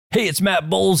Hey, it's Matt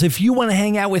Bowles. If you want to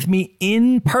hang out with me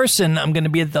in person, I'm going to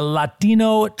be at the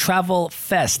Latino Travel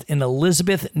Fest in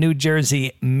Elizabeth, New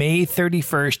Jersey, May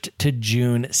 31st to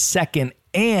June 2nd.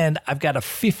 And I've got a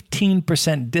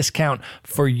 15% discount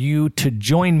for you to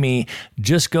join me.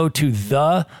 Just go to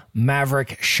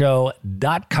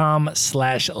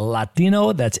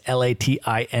themaverickshow.com/Latino. That's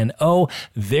Latino.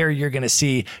 There you're going to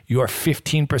see your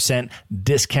 15%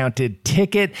 discounted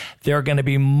ticket. There are going to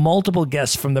be multiple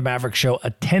guests from the Maverick Show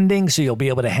attending, so you'll be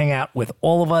able to hang out with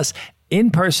all of us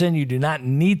in person. You do not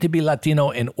need to be Latino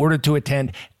in order to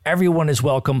attend. Everyone is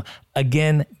welcome.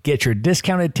 Again, get your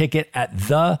discounted ticket at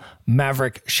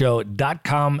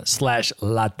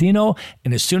themaverickshow.com/Latino.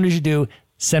 And as soon as you do,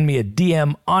 send me a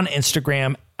DM on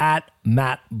Instagram at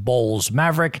Matt Bowles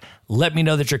Maverick. Let me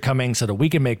know that you're coming so that we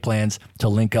can make plans to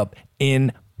link up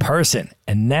in person.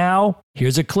 And now,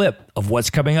 here's a clip of what's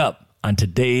coming up on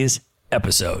today's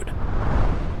episode.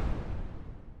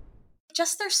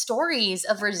 Just their stories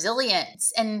of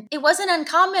resilience. And it wasn't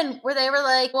uncommon where they were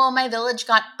like, well, my village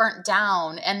got burnt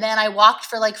down. And then I walked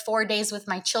for like 4 days with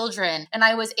my children and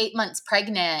I was 8 months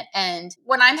pregnant. And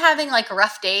when I'm having like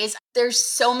rough days, there's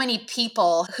so many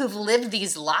people who've lived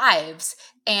these lives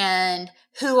and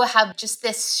who have just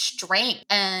this strength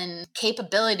and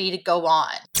capability to go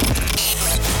on.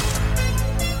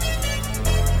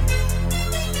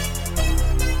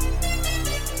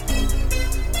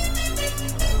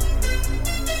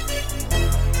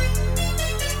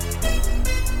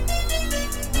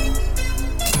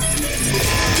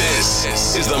 This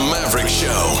is the Maverick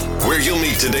Show, where you'll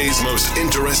meet today's most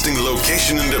interesting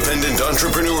location-independent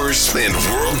entrepreneurs and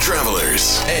world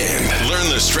travelers, and learn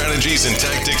the strategies and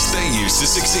tactics they use to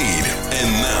succeed.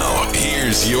 And now,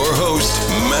 here's your host,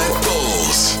 Matt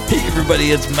Bowles. Hey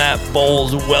everybody, it's Matt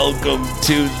Bowles. Welcome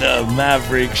to the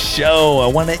Maverick Show. I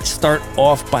want to start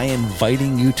off by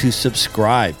inviting you to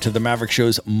subscribe to the Maverick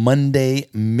Show's Monday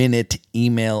Minute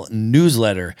email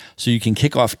newsletter so you can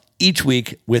kick off each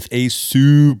week with a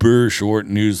super short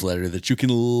newsletter that you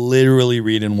can literally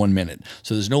read in 1 minute.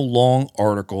 So there's no long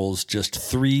articles, just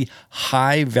 3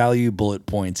 high-value bullet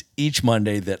points each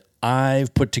Monday that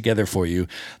I've put together for you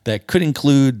that could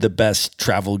include the best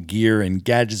travel gear and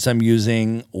gadgets I'm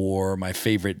using, or my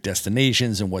favorite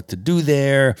destinations and what to do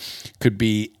there. Could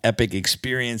be epic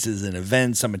experiences and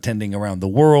events I'm attending around the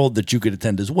world that you could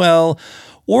attend as well.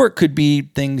 Or it could be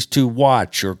things to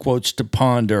watch or quotes to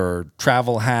ponder, or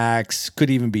travel hacks, could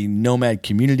even be nomad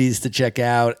communities to check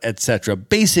out, etc.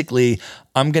 Basically,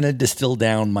 I'm going to distill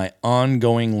down my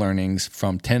ongoing learnings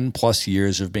from 10 plus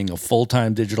years of being a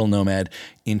full-time digital nomad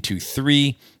into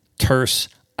 3 terse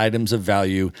items of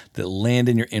value that land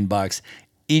in your inbox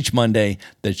each Monday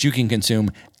that you can consume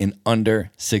in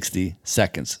under 60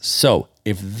 seconds. So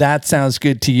if that sounds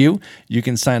good to you, you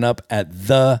can sign up at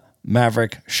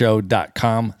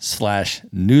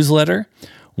themaverickshow.com/newsletter.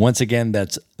 Once again,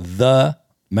 that's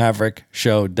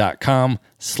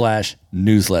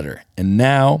themaverickshow.com/newsletter. And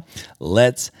now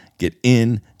let's get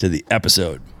into the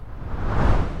episode.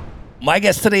 My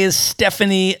guest today is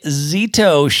Stephanie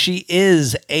Zito. She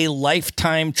is a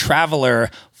lifetime traveler,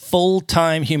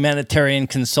 full-time humanitarian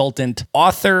consultant,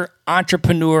 author,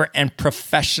 entrepreneur, and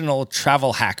professional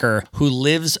travel hacker who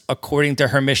lives according to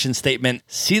her mission statement: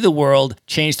 see the world,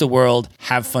 change the world,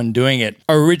 have fun doing it.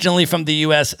 Originally from the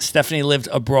US, Stephanie lived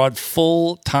abroad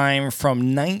full-time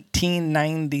from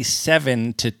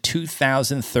 1997 to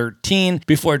 2013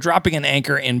 before dropping an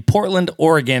anchor in Portland,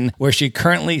 Oregon, where she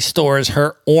currently stores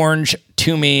her orange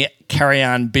Tumi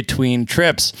carry-on between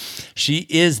trips. She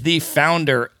is the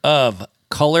founder of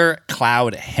Color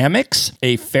Cloud Hammocks,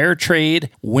 a fair trade,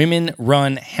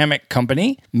 women-run hammock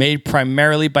company made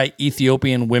primarily by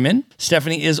Ethiopian women.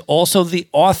 Stephanie is also the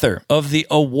author of the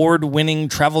award-winning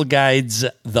travel guides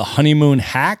The Honeymoon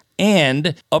Hack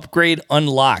and Upgrade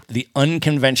Unlocked, the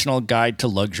unconventional guide to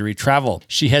luxury travel.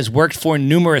 She has worked for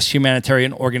numerous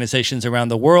humanitarian organizations around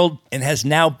the world and has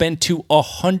now been to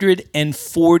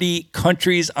 140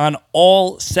 countries on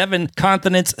all 7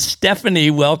 continents. Stephanie,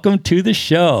 welcome to the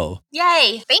show.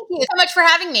 Yay. Thank you so much for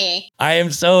having me. I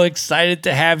am so excited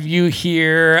to have you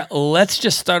here. Let's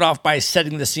just start off by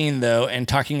setting the scene, though, and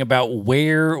talking about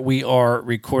where we are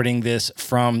recording this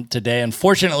from today.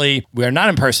 Unfortunately, we are not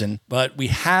in person, but we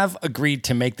have agreed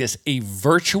to make this a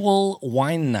virtual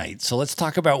wine night. So let's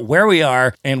talk about where we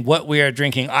are and what we are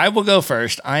drinking. I will go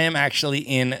first. I am actually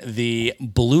in the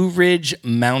Blue Ridge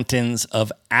Mountains of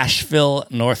Asheville,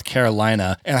 North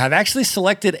Carolina, and I've actually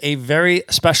selected a very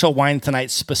special wine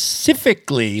tonight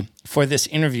specifically for this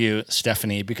interview,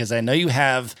 Stephanie, because I know you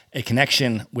have a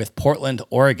connection with Portland,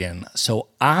 Oregon. So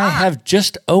I have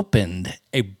just opened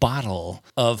a bottle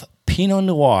of Pinot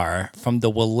Noir from the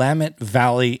Willamette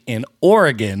Valley in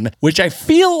Oregon, which I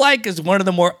feel like is one of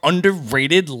the more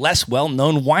underrated, less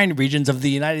well-known wine regions of the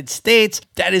United States.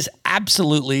 That is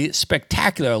absolutely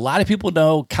spectacular. A lot of people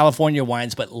know California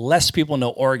wines, but less people know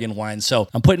Oregon wines. So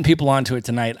I'm putting people onto it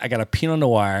tonight. I got a Pinot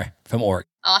Noir from Oregon.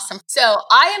 Awesome. So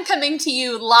I am coming to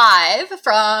you live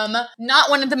from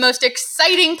not one of the most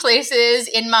exciting places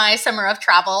in my summer of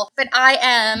travel, but I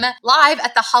am live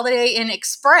at the Holiday Inn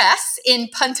Express in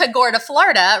Punta Gorda,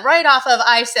 Florida, right off of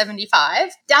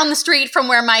I-75, down the street from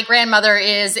where my grandmother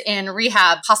is in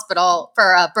rehab hospital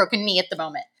for a broken knee at the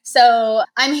moment. So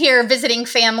I'm here visiting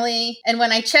family. And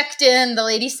when I checked in, the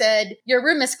lady said, "Your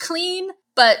room is clean,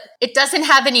 but it doesn't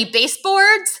have any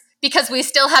baseboards, because we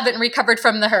still haven't recovered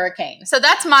from the hurricane." So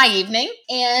that's my evening.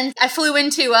 And I flew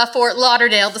into Fort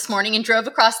Lauderdale this morning and drove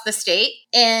across the state.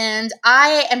 And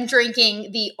I am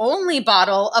drinking the only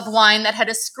bottle of wine that had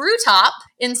a screw top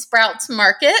in Sprouts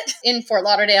Market in Fort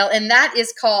Lauderdale. And that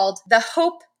is called the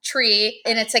Hope Tree.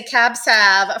 And it's a Cab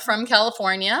Sav from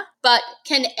California. But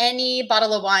can any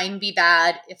bottle of wine be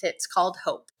bad if it's called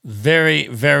Hope? Very,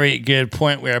 very good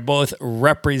point. We are both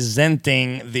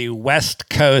representing the West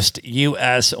Coast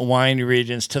U.S. wine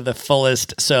regions to the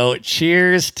fullest. So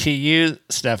cheers to you,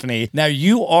 Stephanie. Now,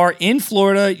 you are in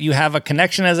Florida. You have a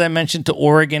connection, as I mentioned, to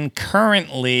Oregon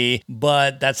currently,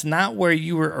 but that's not where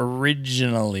you were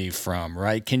originally from,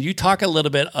 right? Can you talk a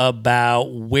little bit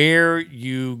about where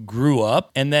you grew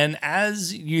up? And then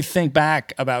as you think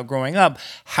back about growing up,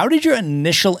 how did your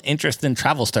initial interest in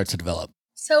travel start to develop?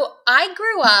 So I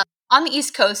grew up on the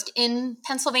East Coast in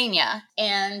Pennsylvania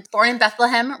and born in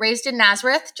Bethlehem, raised in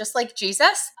Nazareth, just like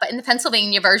Jesus. But in the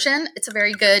Pennsylvania version, it's a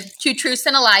very good two truths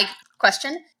and a lie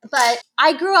question. But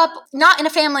I grew up not in a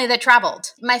family that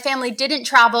traveled. My family didn't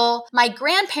travel. My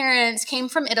grandparents came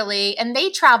from Italy and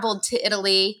they traveled to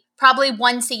Italy probably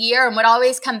once a year and would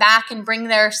always come back and bring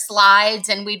their slides,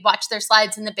 and we'd watch their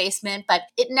slides in the basement. But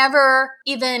it never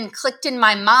even clicked in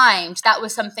my mind that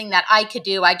was something that I could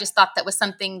do. I just thought that was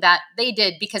something that they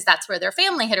did because that's where their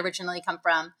family had originally come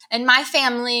from. And my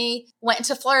family went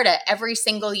to Florida every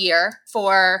single year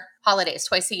for holidays,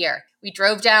 twice a year. We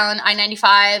drove down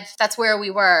I-95. That's where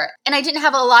we were. And I didn't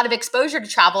have a lot of exposure to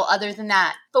travel other than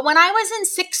that. But when I was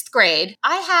in 6th grade,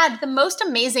 I had the most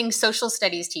amazing social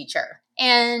studies teacher.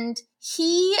 And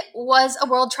he was a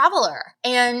world traveler.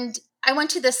 And I went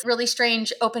to this really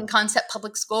strange open concept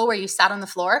public school where you sat on the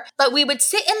floor. But we would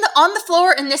sit on the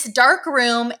floor in this dark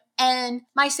room, and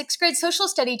my 6th grade social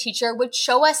study teacher would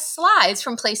show us slides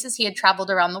from places he had traveled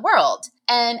around the world.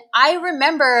 And I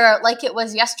remember like it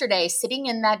was yesterday, sitting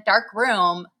in that dark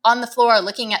room on the floor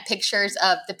looking at pictures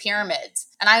of the pyramids.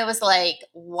 And I was like,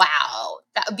 wow,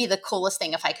 that would be the coolest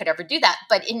thing if I could ever do that.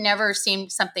 But it never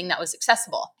seemed something that was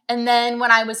accessible. And then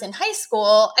when I was in high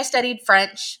school, I studied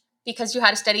French because you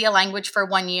had to study a language for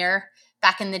 1 year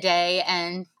back in the day.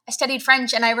 And I studied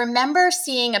French, and I remember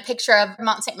seeing a picture of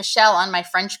Mont Saint Michel on my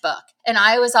French book. And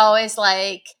I was always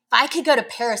like, if I could go to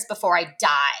Paris before I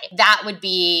die, that would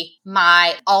be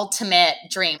my ultimate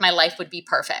dream. My life would be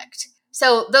perfect.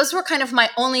 So those were kind of my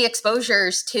only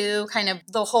exposures to kind of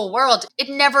the whole world. It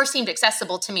never seemed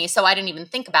accessible to me, so I didn't even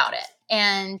think about it.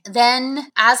 And then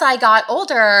as I got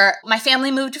older, my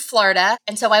family moved to Florida.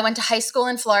 And so I went to high school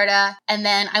in Florida, and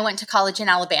then I went to college in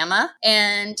Alabama.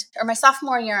 And for my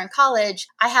sophomore year in college,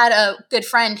 I had a good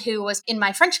friend who was in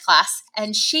my French class,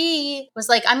 and she was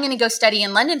like, "I'm going to go study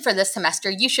in London for this semester.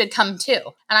 You should come too."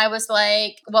 And I was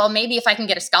like, well, maybe if I can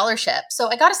get a scholarship. So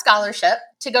I got a scholarship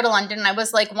to go to London. And I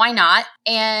was like, why not?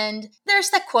 And there's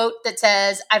that quote that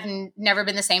says, "I've never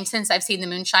been the same since I've seen the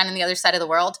moonshine on the other side of the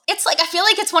world." It's like, I feel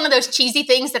like it's one of those cheesy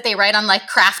things that they write on like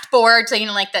craft boards, you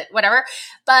know, like that, whatever.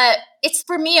 But it's,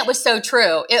 for me, it was so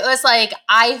true. It was like,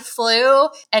 I flew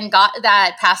and got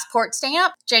that passport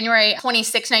stamp January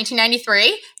 26,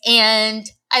 1993. And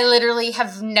I literally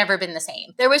have never been the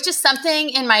same. There was just something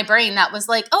in my brain that was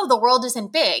like, oh, the world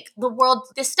isn't big. The world,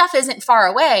 this stuff isn't far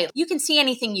away. You can see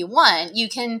anything you want. You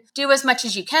can do as much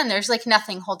as you can. There's like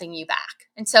nothing holding you back.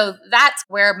 And so that's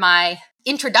where my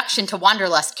introduction to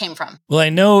Wanderlust came from. Well, I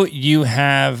know you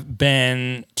have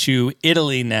been to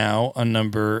Italy now a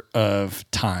number of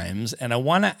times, and I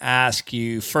want to ask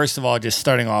you, first of all, just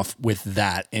starting off with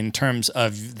that in terms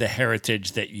of the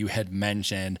heritage that you had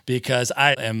mentioned, because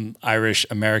I am Irish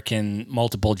American,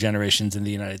 multiple generations in the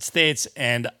United States,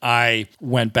 and I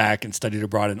went back and studied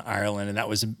abroad in Ireland, and that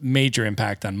was a major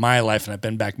impact on my life, and I've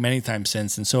been back many times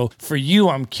since. And so for you,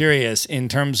 I'm curious in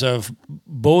terms of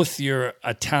both your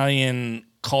Italian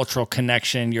cultural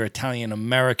connection, your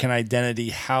Italian-American identity,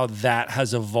 how that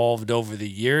has evolved over the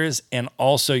years, and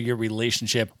also your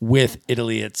relationship with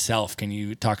Italy itself. Can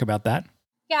you talk about that?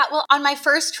 Yeah, well, on my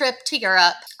first trip to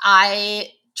Europe, I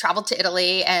traveled to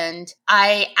Italy, and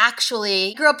I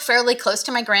actually grew up fairly close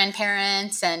to my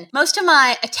grandparents, and most of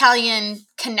my Italian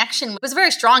connection was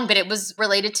very strong, but it was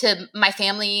related to my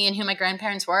family and who my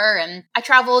grandparents were. And I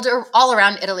traveled all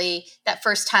around Italy that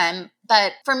first time.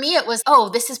 But for me, it was, oh,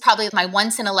 this is probably my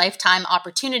once in a lifetime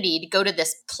opportunity to go to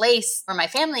this place where my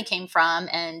family came from.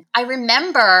 And I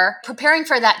remember preparing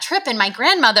for that trip and my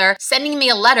grandmother sending me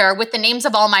a letter with the names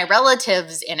of all my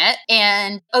relatives in it.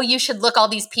 And, oh, you should look all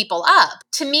these people up.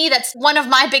 To me, that's one of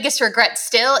my biggest regrets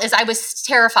still is I was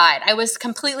terrified. I was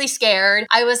completely scared.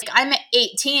 I'm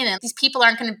 18 and these people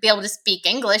aren't going to be able to speak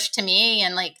English to me.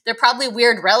 And like, they're probably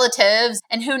weird relatives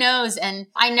and who knows? And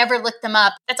I never looked them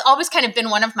up. That's always kind of been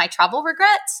one of my travel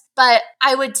regrets. But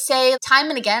I would say time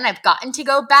and again, I've gotten to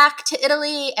go back to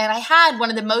Italy, and I had one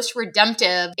of the most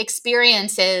redemptive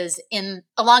experiences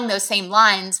along those same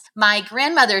lines. My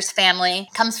grandmother's family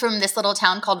comes from this little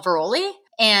town called Veroli.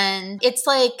 And it's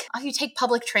like, if you take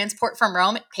public transport from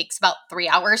Rome, it takes about 3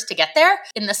 hours to get there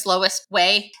in the slowest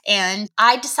way. And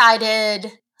I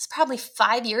decided, it's probably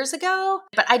 5 years ago,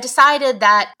 but I decided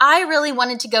that I really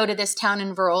wanted to go to this town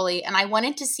in Veroli, and I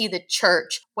wanted to see the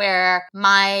church where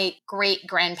my great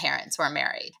grandparents were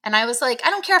married. And I was like,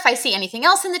 I don't care if I see anything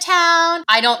else in the town.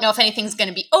 I don't know if anything's going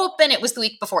to be open. It was the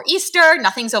week before Easter.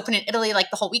 Nothing's open in Italy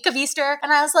like the whole week of Easter.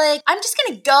 And I was like, I'm just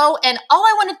going to go, and all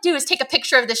I want to do is take a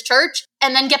picture of this church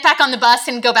and then get back on the bus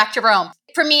and go back to Rome.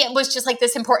 For me, it was just like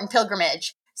this important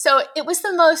pilgrimage. So it was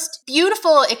the most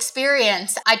beautiful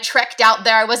experience. I trekked out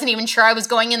there. I wasn't even sure I was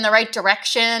going in the right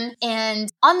direction.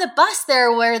 And on the bus,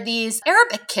 there were these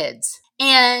Arabic kids.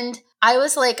 And I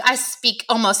was like, I speak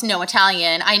almost no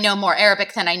Italian. I know more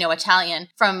Arabic than I know Italian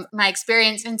from my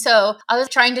experience. And so I was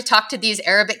trying to talk to these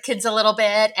Arabic kids a little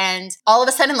bit. And all of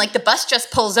a sudden, like the bus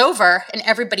just pulls over and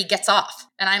everybody gets off.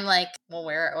 And I'm like, well,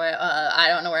 I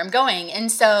don't know where I'm going.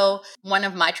 And so one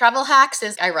of my travel hacks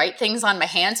is I write things on my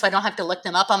hand so I don't have to look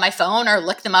them up on my phone or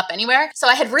look them up anywhere. So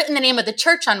I had written the name of the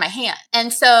church on my hand.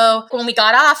 And so when we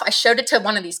got off, I showed it to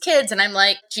one of these kids and I'm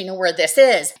like, do you know where this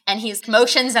is? And he's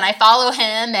motions and I follow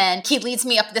him and he leads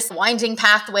me up this winding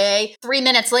pathway. 3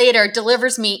 minutes later,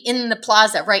 delivers me in the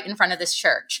plaza right in front of this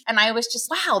church. And I was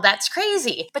just, wow, that's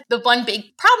crazy. But the one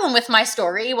big problem with my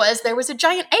story was there was a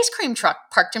giant ice cream truck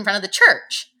parked in front of the church.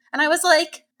 And I was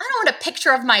like, I don't want a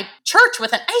picture of my church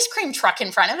with an ice cream truck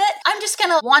in front of it. I'm just going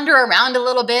to wander around a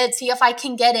little bit, see if I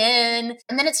can get in.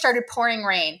 And then it started pouring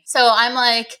rain. So I'm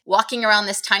like walking around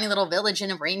this tiny little village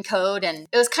in a raincoat, and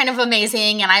it was kind of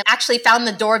amazing. And I actually found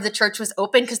the door of the church was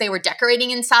open because they were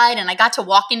decorating inside, and I got to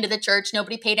walk into the church.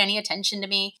 Nobody paid any attention to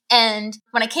me. And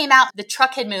when I came out, the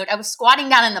truck had moved. I was squatting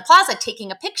down in the plaza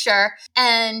taking a picture,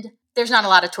 and there's not a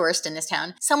lot of tourists in this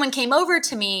town. Someone came over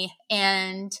to me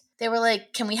and they were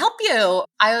like, can we help you?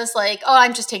 I was like, oh,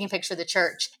 I'm just taking a picture of the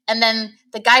church. And then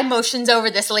the guy motions over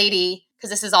this lady, because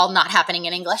this is all not happening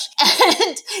in English.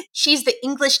 And she's the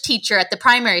English teacher at the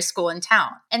primary school in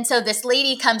town. And so this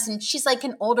lady comes and she's like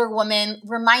an older woman,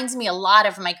 reminds me a lot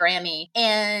of my Grammy.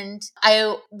 And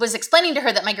I was explaining to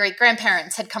her that my great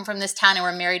grandparents had come from this town and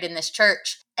were married in this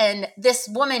church. And this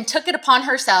woman took it upon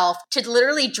herself to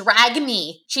literally drag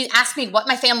me. She asked me what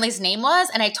my family's name was,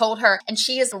 and I told her, and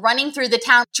she is running through the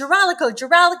town, Girolico,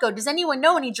 Girolico, does anyone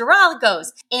know any Girolicos?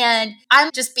 And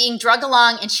I'm just being dragged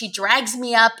along, and she drags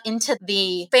me up into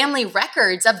the family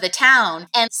records of the town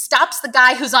and stops the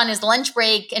guy who's on his lunch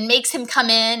break and makes him come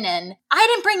in. And I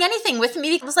didn't bring anything with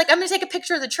me. I was like, I'm going to take a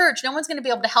picture of the church. No one's going to be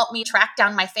able to help me track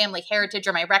down my family heritage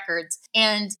or my records.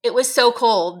 And it was so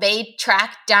cool. They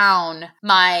tracked down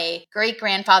my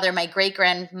great-grandfather, my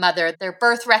great-grandmother, their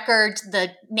birth records,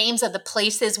 the names of the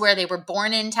places where they were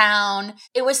born in town.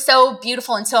 It was so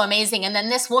beautiful and so amazing. And then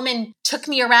this woman took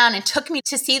me around and took me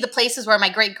to see the places where my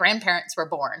great-grandparents were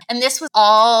born. And this was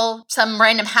all some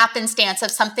random happenstance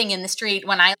of something in the street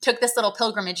when I took this little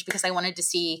pilgrimage because I wanted to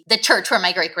see the church where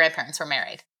my great-grandparents were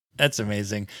married. That's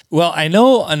amazing. Well, I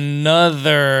know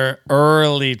another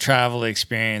early travel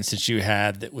experience that you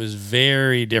had that was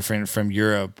very different from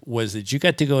Europe was that you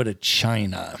got to go to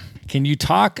China. Can you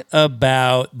talk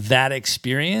about that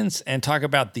experience and talk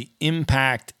about the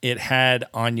impact it had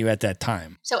on you at that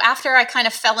time? So after I kind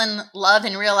of fell in love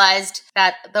and realized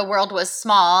that the world was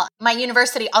small, my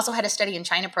university also had a study in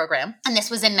China program. And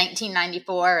this was in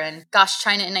 1994. And gosh,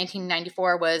 China in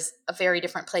 1994 was a very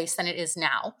different place than it is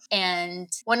now. And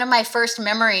one of my first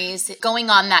memories going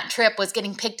on that trip was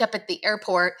getting picked up at the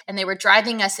airport, and they were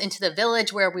driving us into the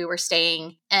village where we were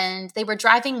staying, and they were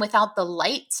driving without the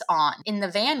lights on in the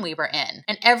van we were in.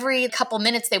 And every couple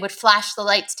minutes they would flash the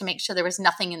lights to make sure there was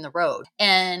nothing in the road.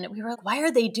 And we were like, why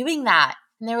are they doing that?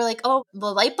 And they were like, oh, the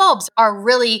light bulbs are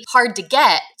really hard to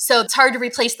get. So it's hard to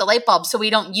replace the light bulb. So we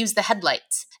don't use the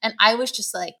headlights. And I was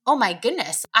just like, oh my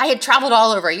goodness. I had traveled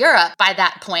all over Europe by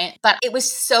that point, but it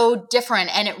was so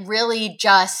different. And it really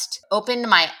just opened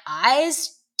my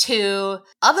eyes to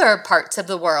other parts of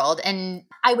the world. And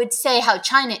I would say how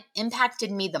China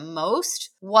impacted me the most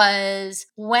was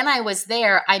when I was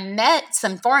there, I met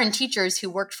some foreign teachers who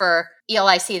worked for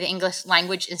ELIC, the English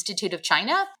Language Institute of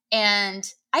China. And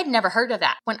I'd never heard of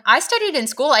that. When I studied in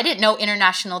school, I didn't know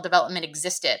international development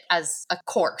existed as a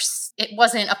course. It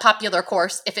wasn't a popular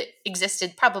course. If it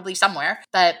existed, probably somewhere,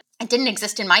 but it didn't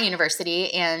exist in my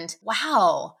university. And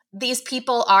wow, these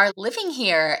people are living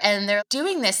here and they're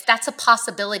doing this. That's a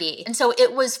possibility. And so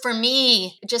it was for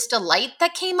me just a light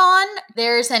that came on.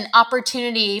 There's an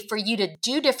opportunity for you to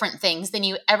do different things than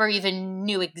you ever even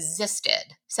knew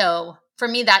existed. So for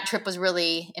me, that trip was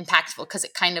really impactful because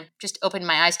it kind of just opened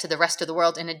my eyes to the rest of the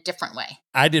world in a different way.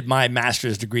 I did my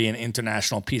master's degree in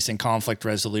international peace and conflict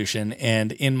resolution.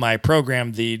 And in my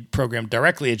program, the program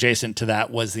directly adjacent to that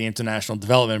was the international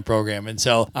development program. And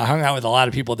so I hung out with a lot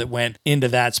of people that went into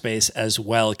that space as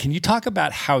well. Can you talk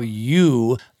about how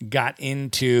you got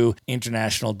into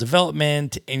international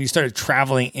development and you started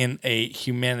traveling in a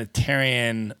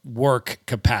humanitarian work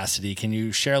capacity? Can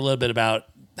you share a little bit about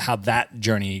how that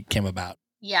journey came about?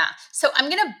 Yeah. So I'm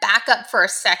going to back up for a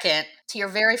second to your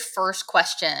very first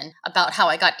question about how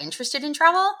I got interested in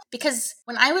travel. Because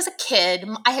when I was a kid,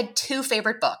 I had two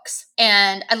favorite books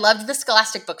and I loved the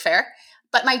Scholastic Book Fair.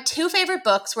 But my two favorite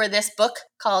books were this book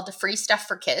called Free Stuff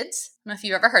for Kids. I don't know if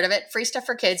you've ever heard of it. Free Stuff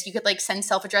for Kids. You could like send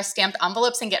self-addressed stamped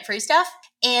envelopes and get free stuff.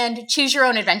 And Choose Your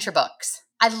Own Adventure books.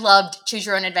 I loved Choose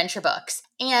Your Own Adventure books.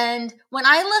 And when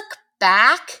I look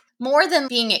back, more than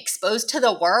being exposed to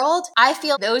the world, I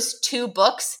feel those two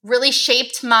books really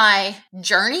shaped my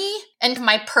journey and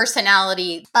my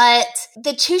personality. But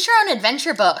the Choose Your Own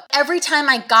Adventure book, every time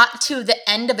I got to the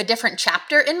end of a different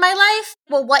chapter in my life,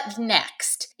 well, what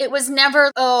next? It was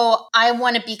never, oh, I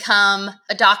want to become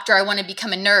a doctor, I want to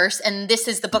become a nurse, and this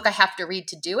is the book I have to read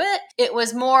to do it. It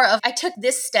was more of, I took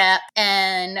this step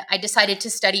and I decided to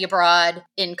study abroad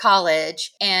in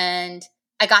college, and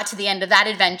I got to the end of that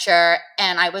adventure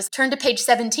and I was turned to page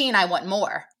 17. I want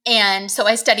more. And so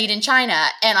I studied in China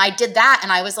and I did that.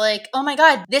 And I was like, oh my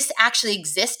God, this actually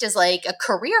exists as like a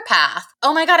career path.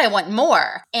 Oh my God, I want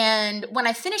more. And when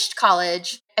I finished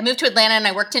college, I moved to Atlanta and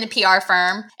I worked in a PR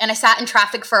firm and I sat in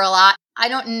traffic for a lot. I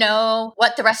don't know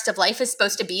what the rest of life is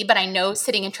supposed to be, but I know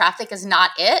sitting in traffic is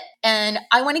not it. And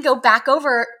I want to go back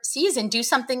overseas and do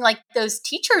something like those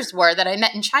teachers were that I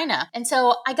met in China. And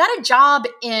so I got a job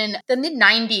in the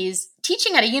mid-90s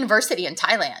teaching at a university in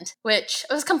Thailand, which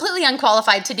I was completely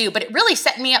unqualified to do, but it really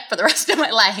set me up for the rest of my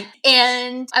life.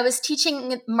 And I was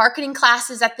teaching marketing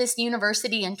classes at this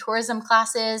university and tourism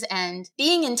classes. And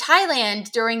being in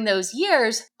Thailand during those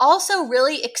years also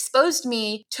really exposed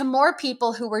me to more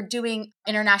people who were doing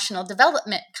international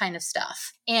development kind of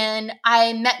stuff. And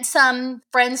I met some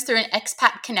friends through an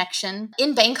expat connection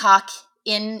in Bangkok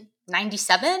in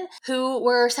 97, who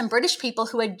were some British people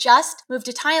who had just moved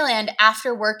to Thailand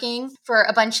after working for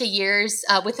a bunch of years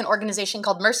with an organization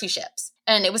called Mercy Ships.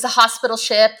 And it was a hospital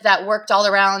ship that worked all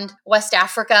around West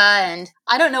Africa. And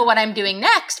I don't know what I'm doing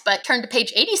next, but turn to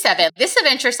page 87. This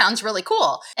adventure sounds really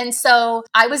cool. And so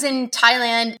I was in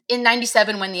Thailand in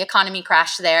 97 when the economy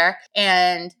crashed there.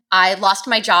 And I lost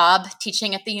my job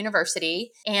teaching at the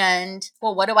university. And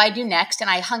well, what do I do next? And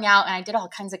I hung out and I did all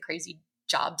kinds of crazy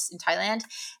jobs in Thailand.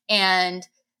 And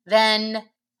then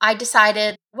I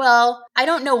decided, well, I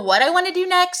don't know what I want to do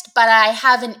next, but I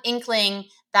have an inkling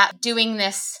that doing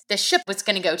this ship was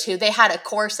going to go to. They had a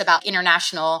course about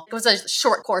international, it was a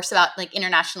short course about like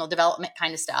international development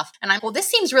kind of stuff. And I'm, well, this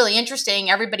seems really interesting.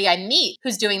 Everybody I meet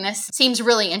who's doing this seems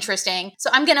really interesting. So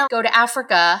I'm going to go to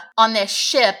Africa on this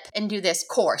ship and do this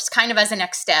course kind of as a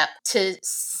next step to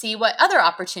see what other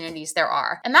opportunities there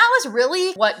are. And that was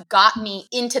really what got me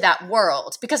into that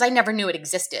world because I never knew it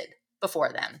existed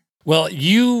before then. Well,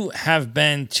 you have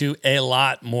been to a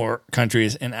lot more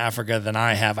countries in Africa than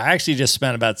I have. I actually just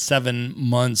spent about 7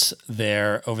 months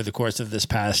there over the course of this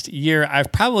past year.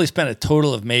 I've probably spent a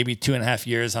total of maybe 2.5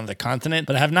 years on the continent,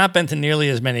 but I have not been to nearly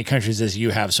as many countries as you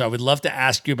have. So I would love to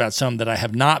ask you about some that I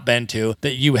have not been to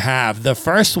that you have. The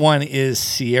first one is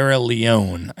Sierra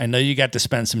Leone. I know you got to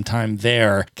spend some time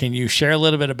there. Can you share a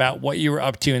little bit about what you were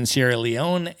up to in Sierra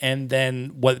Leone and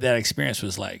then what that experience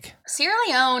was like? Sierra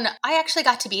Leone, I actually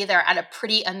got to be there at a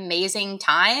pretty amazing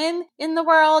time in the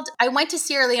world. I went to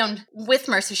Sierra Leone with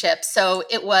Mercy Ships, so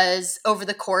it was over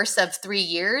the course of 3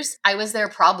 years. I was there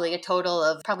probably a total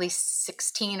of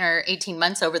 16 or 18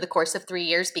 months over the course of 3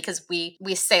 years because we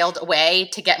sailed away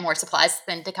to get more supplies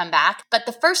than to come back. But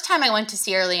the first time I went to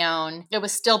Sierra Leone, it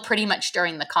was still pretty much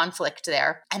during the conflict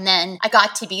there. And then I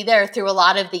got to be there through a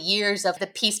lot of the years of the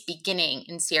peace beginning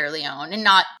in Sierra Leone, and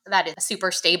not that it's a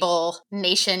super stable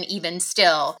nation even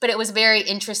still, but it was very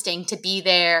interesting to be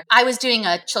there. I was doing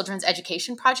a children's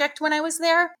education project when I was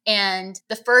there, and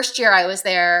the first year I was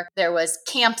there was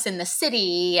camps in the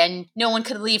city and no one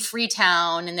could leave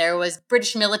Freetown, and there was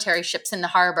British military ships in the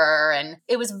harbor, and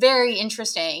it was very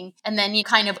interesting. And then you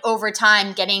kind of over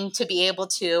time getting to be able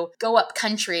to go up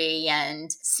country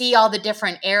and see all the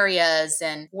different areas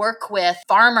and work with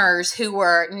farmers who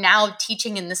were now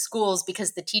teaching in the schools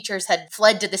because the teachers had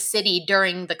fled to the city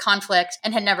during the conflict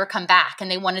and had never come back, and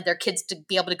they wanted their kids to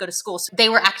be able to go to school. So they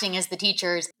were acting as the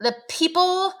teachers. The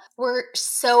people were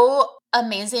so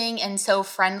amazing and so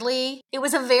friendly. It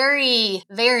was a very,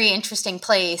 very interesting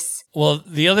place. Well,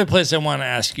 the other place I want to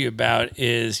ask you about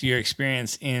is your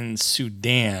experience in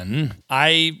Sudan.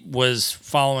 I was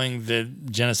following the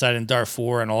genocide in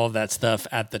Darfur and all of that stuff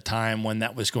at the time when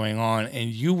that was going on, and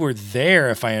you were there,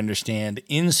 if I understand,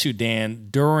 in Sudan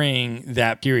during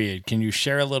that period. Can you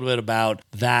share a little bit about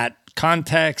that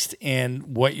context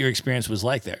and what your experience was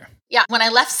like there? Yeah, when I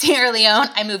left Sierra Leone,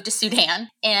 I moved to Sudan,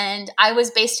 and I was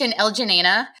based in El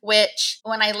Geneina, which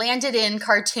when I landed in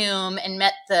Khartoum and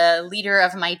met the leader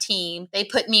of my team, they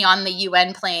put me on the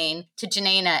UN plane to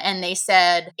Geneina, and they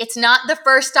said, it's not the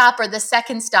first stop or the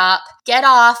second stop. Get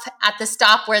off at the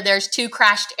stop where there's 2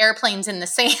 crashed airplanes in the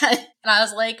sand. And I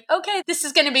was like, okay, this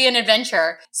is going to be an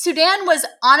adventure. Sudan was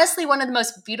honestly one of the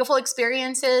most beautiful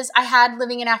experiences I had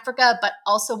living in Africa, but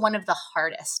also one of the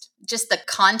hardest. Just the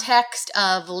context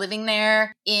of living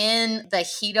there in the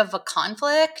heat of a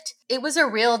conflict, it was a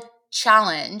real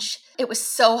challenge. It was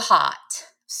so hot,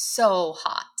 so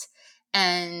hot.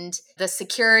 And the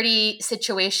security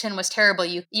situation was terrible.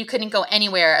 You couldn't go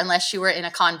anywhere unless you were in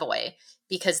a convoy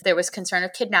because there was concern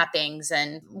of kidnappings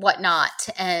and whatnot.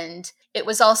 And it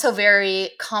was also very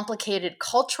complicated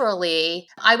culturally.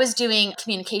 I was doing a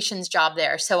communications job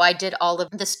there. So I did all of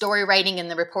the story writing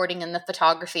and the reporting and the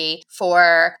photography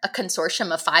for a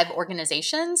consortium of 5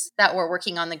 organizations that were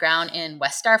working on the ground in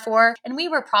West Darfur. And we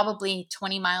were probably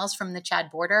 20 miles from the Chad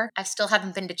border. I still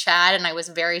haven't been to Chad, and I was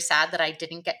very sad that I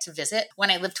didn't get to visit when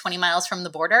I lived 20 miles from the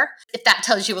border, if that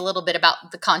tells you a little bit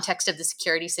about the context of the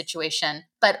security situation.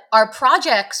 But our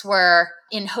projects were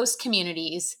in host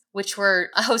communities, which were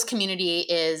a host community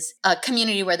is a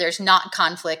community where there's not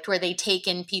conflict, where they take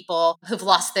in people who've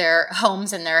lost their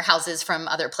homes and their houses from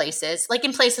other places, like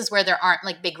in places where there aren't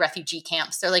like big refugee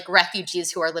camps. They're like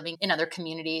refugees who are living in other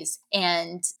communities.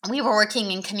 And we were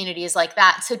working in communities like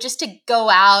that. So just to go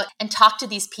out and talk to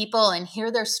these people and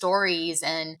hear their stories,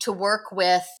 and to work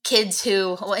with kids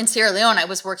who, well, in Sierra Leone, I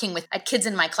was working with kids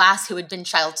in my class who had been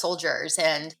child soldiers,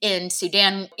 and in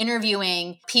Sudan,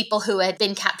 interviewing people who had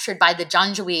been captured by the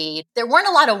Janjaweed. There weren't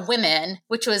a lot of women,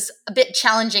 which was a bit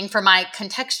challenging for my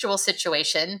contextual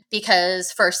situation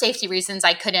because for safety reasons,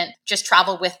 I couldn't just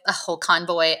travel with a whole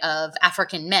convoy of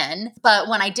African men. But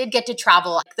when I did get to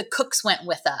travel, the cooks went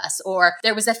with us, or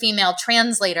there was a female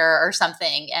translator or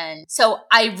something. And so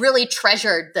I really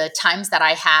treasured the times that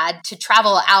I had to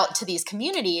travel out to these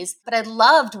communities. But I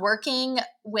loved working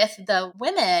with the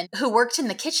women who worked in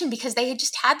the kitchen because they had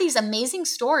just had these amazing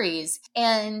stories.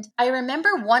 And I remember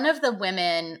one of the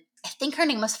women, I think her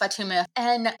name was Fatuma,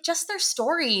 and just their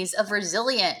stories of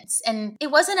resilience. And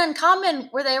it wasn't uncommon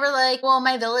where they were like, well,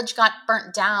 my village got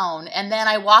burnt down, and then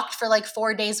I walked for like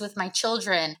 4 days with my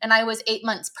children, and I was 8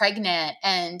 months pregnant.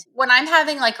 And when I'm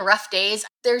having like rough days,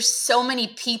 there's so many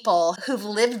people who've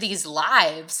lived these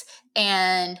lives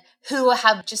and who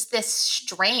have just this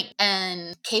strength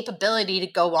and capability to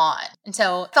go on. And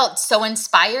so I felt so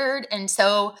inspired and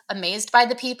so amazed by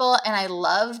the people. And I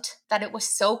loved that it was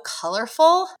so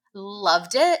colorful.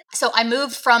 Loved it. So I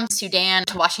moved from Sudan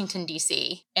to Washington,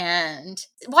 D.C. And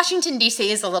Washington, D.C.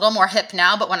 is a little more hip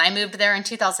now, but when I moved there in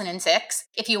 2006,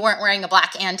 if you weren't wearing a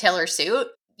black Ann Taylor suit,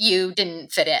 you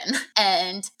didn't fit in.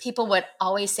 And people would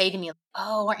always say to me,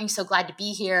 oh, aren't you so glad to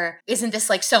be here? Isn't this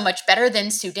like so much better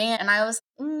than Sudan? And I was,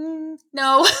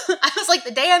 No, I was like,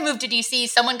 the day I moved to DC,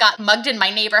 someone got mugged in my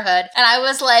neighborhood. And I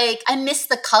was like, I miss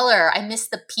the color. I miss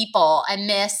the people. I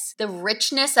miss the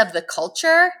richness of the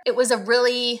culture. It was a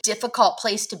really difficult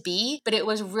place to be, but it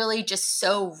was really just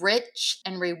so rich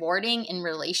and rewarding in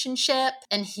relationship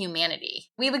and humanity.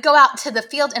 We would go out to the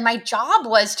field and my job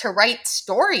was to write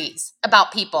stories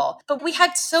about people, but we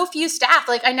had so few staff.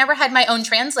 Like I never had my own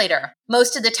translator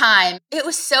most of the time. It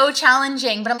was so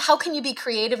challenging, but how can you be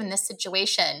creative in this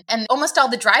situation? And almost all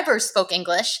the drivers spoke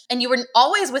English and you were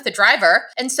always with a driver.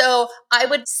 And so I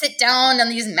would sit down on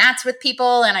these mats with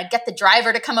people and I'd get the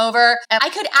driver to come over and I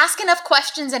could ask enough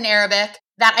questions in Arabic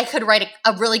that I could write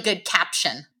a really good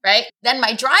caption, right? Then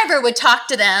my driver would talk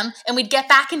to them and we'd get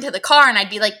back into the car and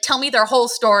I'd be like, tell me their whole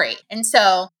story. And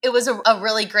so it was a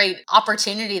really great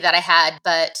opportunity that I had,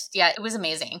 but yeah, it was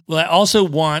amazing. Well, I also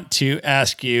want to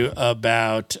ask you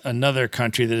about another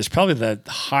country that is probably the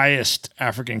highest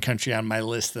African country on my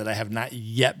list that I have not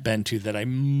yet been to that I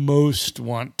most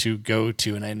want to go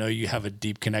to. And I know you have a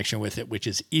deep connection with it, which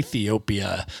is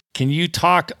Ethiopia. Can you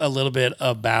talk a little bit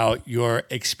about your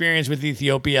experience with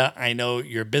Ethiopia? I know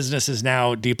your business is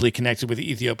now deeply connected with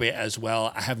Ethiopia as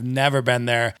well. I have never been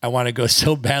there. I want to go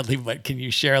so badly, but can you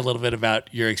share a little bit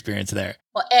about your experience there?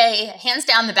 Well, hands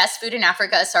down, the best food in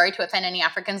Africa, sorry to offend any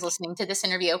Africans listening to this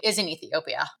interview, is in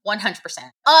Ethiopia. 100%.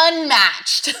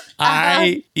 Unmatched.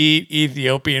 I eat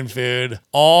Ethiopian food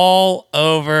all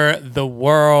over the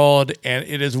world, and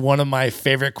it is one of my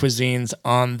favorite cuisines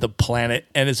on the planet.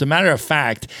 And as a matter of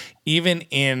fact, even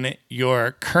in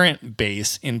your current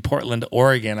base in Portland,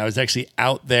 Oregon, I was actually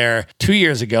out there 2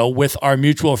 years ago with our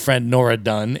mutual friend Nora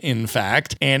Dunn, in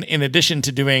fact. And in addition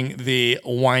to doing the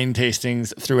wine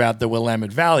tastings throughout the Willamette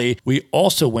Valley, we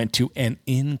also went to an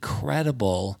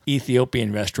incredible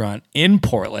Ethiopian restaurant in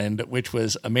Portland, which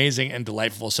was amazing and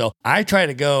delightful. So I try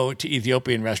to go to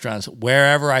Ethiopian restaurants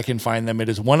wherever I can find them. It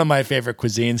is one of my favorite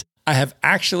cuisines. I have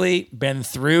actually been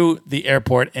through the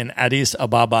airport in Addis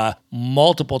Ababa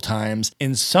multiple times.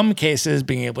 In some cases,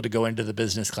 being able to go into the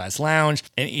business class lounge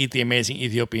and eat the amazing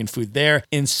Ethiopian food there.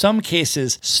 In some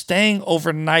cases, staying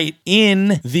overnight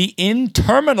in the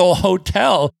in-terminal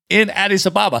hotel in Addis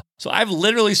Ababa. So I've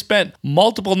literally spent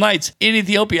multiple nights in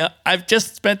Ethiopia. I've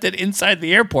just spent it inside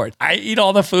the airport. I eat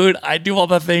all the food. I do all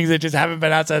the things that just haven't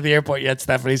been outside the airport yet,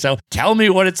 Stephanie. So tell me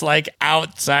what it's like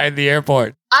outside the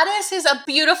airport. Addis is a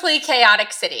beautifully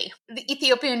chaotic city. The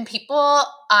Ethiopian people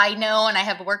I know and I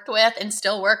have worked with and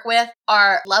still work with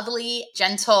are lovely,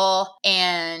 gentle,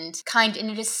 and kind. And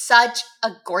it is such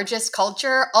a gorgeous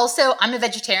culture. Also, I'm a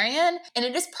vegetarian, and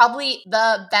it is probably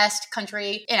the best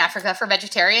country in Africa for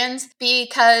vegetarians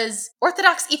because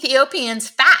Orthodox Ethiopians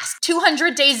fast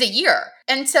 200 days a year.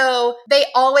 And so they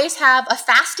always have a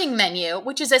fasting menu,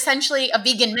 which is essentially a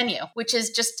vegan menu, which is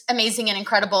just amazing and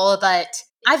incredible. But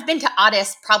I've been to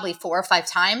Addis probably 4 or 5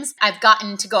 times. I've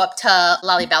gotten to go up to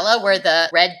Lalibela where the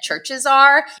red churches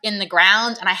are in the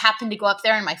ground. And I happened to go up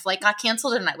there and my flight got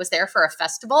canceled and I was there for a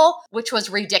festival, which was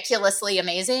ridiculously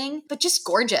amazing, but just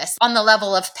gorgeous on the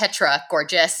level of Petra,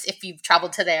 gorgeous if you've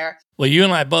traveled to there. Well, you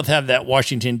and I both have that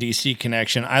Washington, D.C.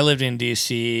 connection. I lived in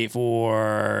D.C.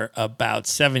 for about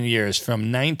 7 years,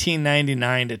 from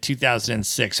 1999 to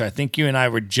 2006. So I think you and I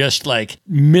were just like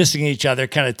missing each other,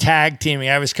 kind of tag teaming.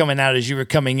 I was coming out as you were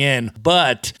coming in.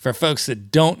 But for folks that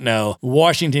don't know,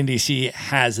 Washington, D.C.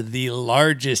 has the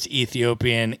largest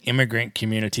Ethiopian immigrant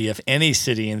community of any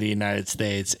city in the United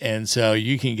States. And so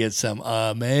you can get some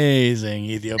amazing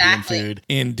Ethiopian food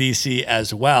in D.C.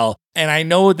 as well. And I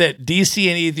know that DC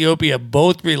and Ethiopia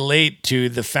both relate to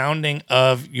the founding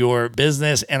of your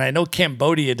business. And I know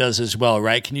Cambodia does as well,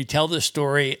 right? Can you tell the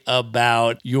story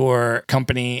about your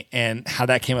company and how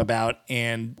that came about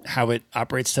and how it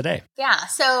operates today? Yeah,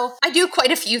 so I do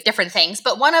quite a few different things,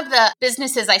 but one of the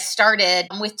businesses I started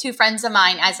with 2 friends of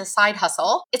mine as a side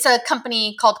hustle, it's a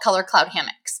company called Color Cloud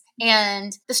Hammocks.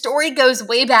 And the story goes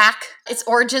way back. Its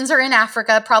origins are in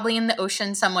Africa, probably in the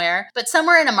ocean somewhere. But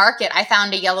somewhere in a market, I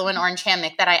found a yellow and orange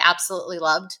hammock that I absolutely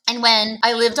loved. And when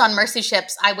I lived on Mercy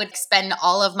ships, I would spend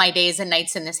all of my days and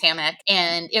nights in this hammock.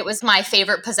 And it was my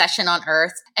favorite possession on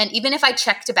earth. And even if I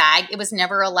checked a bag, it was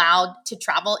never allowed to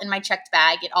travel in my checked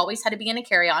bag. It always had to be in a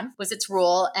carry-on, was its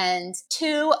rule. And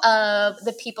 2 of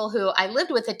the people who I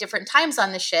lived with at different times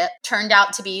on the ship turned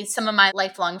out to be some of my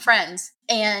lifelong friends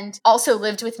and also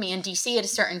lived with me in DC at a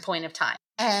certain point of time.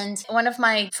 And one of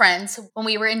my friends, when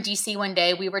we were in DC one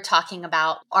day, we were talking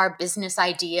about our business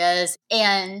ideas.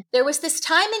 And there was this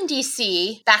time in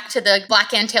DC, back to the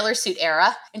Black Ann Taylor suit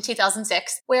era in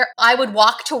 2006, where I would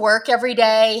walk to work every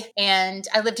day. And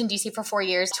I lived in DC for 4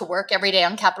 years, to work every day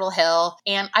on Capitol Hill.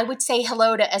 And I would say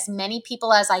hello to as many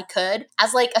people as I could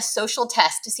as like a social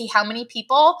test to see how many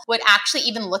people would actually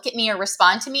even look at me or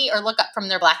respond to me or look up from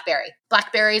their BlackBerry.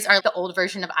 BlackBerries are the old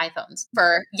version of iPhones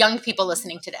for young people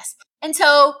listening to this. And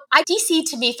so DC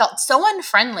to me felt so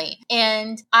unfriendly.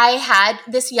 And I had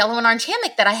this yellow and orange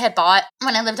hammock that I had bought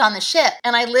when I lived on the ship.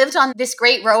 And I lived on this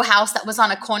great row house that was on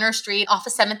a corner street off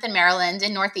of 7th and Maryland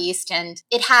in Northeast. And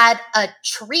it had a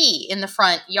tree in the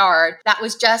front yard that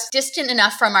was just distant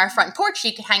enough from our front porch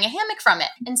you could hang a hammock from it.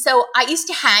 And so I used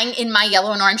to hang in my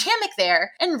yellow and orange hammock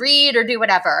there and read or do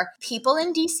whatever. People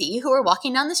in DC who were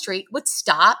walking down the street would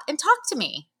stop and talk to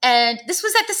me. And this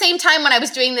was at the same time when I was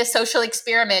doing this social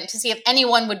experiment to see if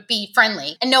anyone would be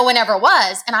friendly, and no one ever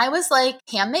was. And I was like,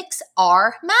 hammocks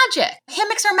are magic.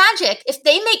 Hammocks are magic. If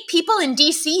they make people in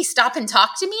DC stop and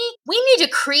talk to me, we need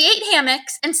to create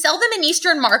hammocks and sell them in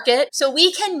Eastern Market so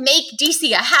we can make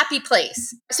DC a happy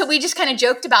place. So we just kind of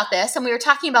joked about this, and we were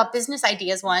talking about business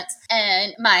ideas once.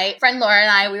 And my friend Laura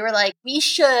and I, we were like, we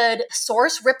should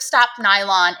source ripstop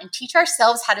nylon and teach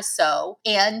ourselves how to sew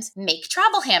and make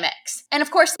travel hammocks. And of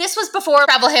course, this was before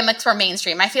travel hammocks were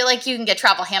mainstream. I feel like you can get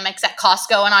travel hammocks at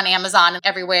Costco and on Amazon and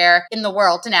everywhere in the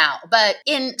world now. But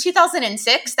in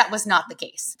 2006, that was not the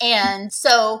case. And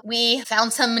so we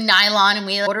found some nylon and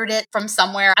we ordered it from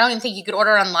somewhere. I don't even think you could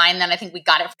order it online then. I think we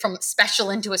got it from Special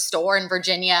into a store in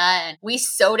Virginia, and we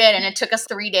sewed it, and it took us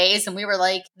 3 days. And we were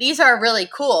like, these are really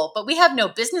cool, but we have no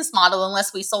business model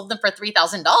unless we sold them for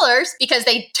 $3,000 because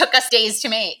they took us days to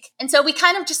make. And so we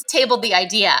kind of just tabled the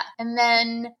idea. And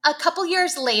then a couple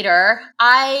years later,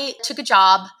 I took a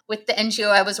job with the NGO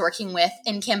I was working with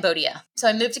in Cambodia. So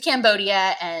I moved to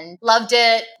Cambodia and loved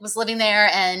it, was living there.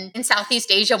 And in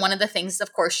Southeast Asia, one of the things,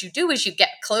 of course, you do is you get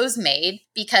clothes made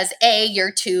because A,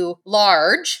 you're too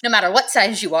large, no matter what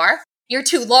size you are. You're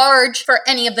too large for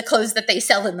any of the clothes that they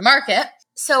sell in the market.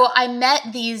 So I met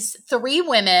these 3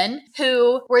 women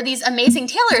who were these amazing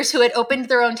tailors who had opened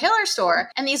their own tailor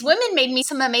store. And these women made me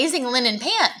some amazing linen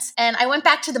pants. And I went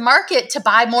back to the market to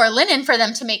buy more linen for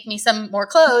them to make me some more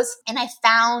clothes. And I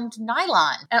found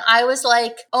nylon. And I was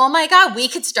like, oh my God, we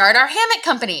could start our hammock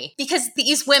company because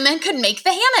these women could make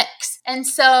the hammocks. And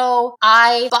so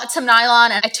I bought some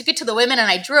nylon and I took it to the women and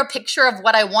I drew a picture of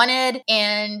what I wanted.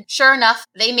 And sure enough,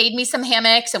 they made me some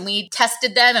hammocks and we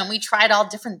tested them and we tried all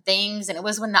different things. And it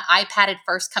was when the iPad had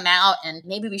first come out, and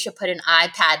maybe we should put an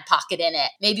iPad pocket in it.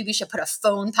 Maybe we should put a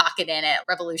phone pocket in it.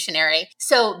 Revolutionary.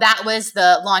 So that was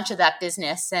the launch of that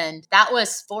business. And that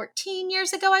was 14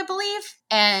 years ago, I believe.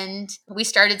 And we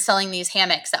started selling these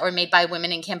hammocks that were made by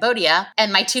women in Cambodia.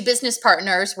 And my 2 business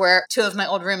partners were 2 of my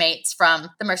old roommates from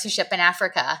the Mercy Ship in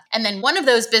Africa. And then one of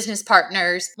those business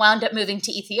partners wound up moving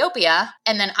to Ethiopia.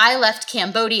 And then I left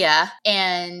Cambodia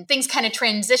and things kind of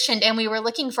transitioned. And we were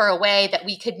looking for a way that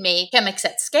we could make hammocks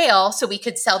at scale so we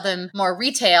could sell them more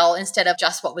retail instead of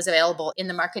just what was available in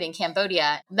the market in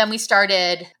Cambodia. Then we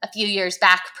started a few years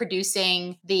back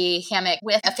producing the hammock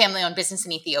with a family-owned business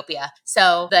in Ethiopia.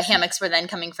 So the hammocks were then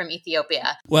coming from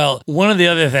Ethiopia. Well, one of the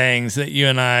other things that you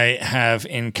and I have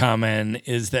in common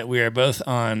is that we are both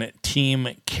on Team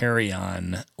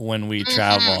Carry-On when we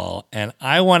travel. And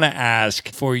I want to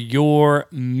ask for your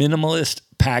minimalist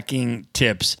packing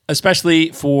tips,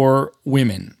 especially for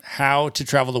women, how to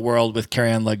travel the world with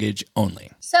carry-on luggage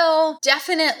only. So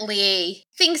definitely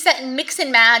things that mix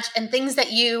and match and things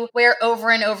that you wear over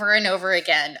and over and over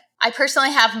again. I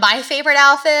personally have my favorite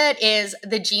outfit is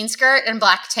the jean skirt and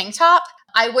black tank top.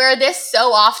 I wear this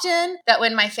so often that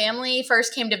when my family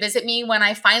first came to visit me, when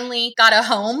I finally got a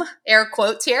home, air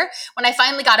quotes here, when I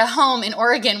finally got a home in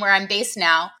Oregon where I'm based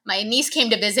now, my niece came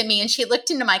to visit me and she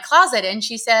looked into my closet and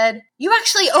she said, you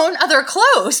actually own other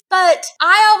clothes. But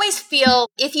I always feel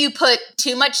if you put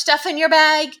too much stuff in your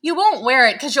bag, you won't wear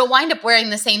it because you'll wind up wearing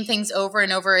the same things over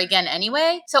and over again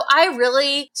anyway. So I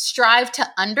really strive to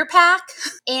underpack.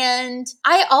 And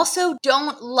I also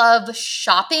don't love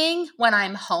shopping when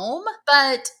I'm home,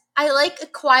 but I like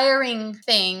acquiring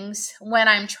things when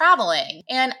I'm traveling.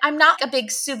 And I'm not a big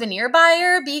souvenir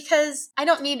buyer because I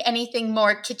don't need anything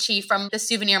more kitschy from the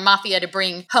souvenir mafia to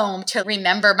bring home to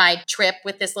remember my trip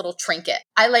with this little trinket.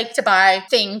 I like to buy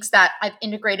things that I've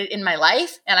integrated in my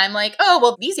life. And I'm like, oh,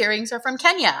 well, these earrings are from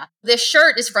Kenya. this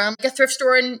shirt is from a thrift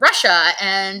store in Russia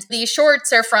and these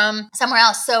shorts are from somewhere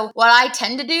else. So what I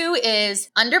tend to do is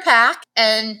underpack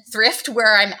and thrift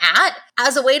where I'm at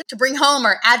as a way to bring home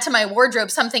or add to my wardrobe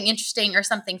something interesting or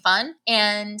something fun.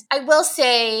 And I will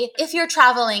say, if you're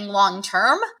traveling long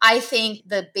term, I think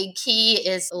the big key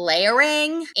is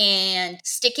layering and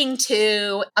sticking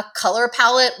to a color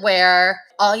palette where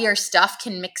all your stuff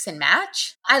can mix and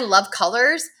match. I love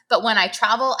colors, but when I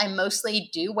travel, I mostly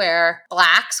do wear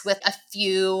blacks with a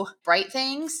few bright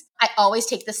things. I always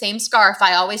take the same scarf.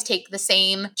 I always take the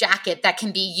same jacket that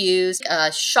can be used,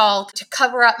 a shawl to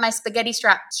cover up my spaghetti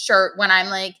strap shirt when I'm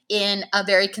like in a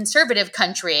very conservative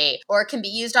country, or it can be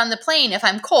used on the plane if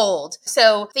I'm cold.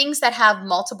 So things that have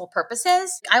multiple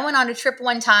purposes. I went on a trip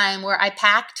one time where I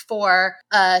packed for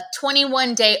a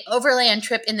 21-day overland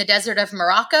trip in the desert of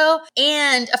Morocco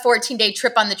and a 14-day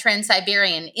trip on the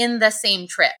Trans-Siberian in the same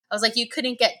trip. I was like, you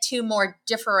couldn't get two more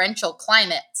differential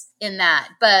climates in that.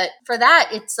 But for that,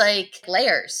 it's like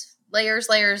layers.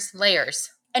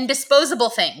 And disposable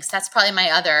things. That's probably my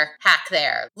other hack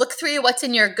there. Look through what's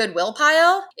in your Goodwill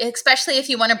pile, especially if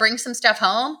you want to bring some stuff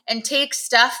home, and take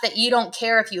stuff that you don't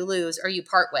care if you lose or you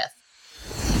part with.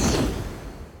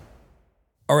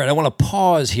 All right, I want to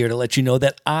pause here to let you know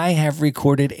that I have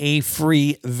recorded a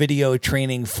free video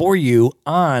training for you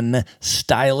on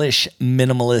stylish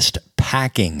minimalist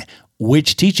packing,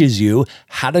 which teaches you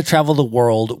how to travel the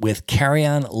world with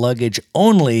carry-on luggage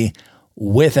only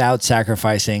without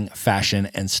sacrificing fashion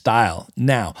and style.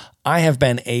 Now, I have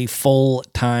been a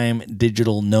full-time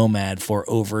digital nomad for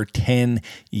over 10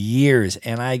 years,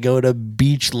 and I go to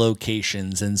beach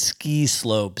locations and ski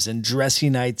slopes and dressy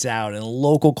nights out and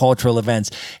local cultural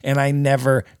events, and I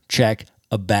never check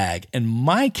a bag. And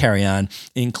my carry-on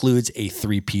includes a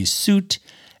 3-piece suit,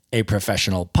 a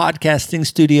professional podcasting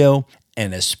studio,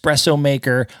 an espresso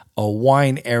maker, a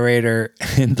wine aerator,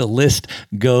 and the list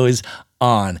goes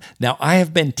on. Now, I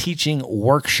have been teaching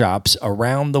workshops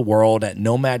around the world at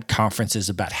nomad conferences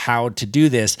about how to do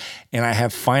this, and I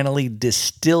have finally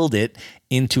distilled it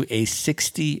into a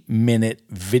 60-minute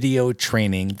video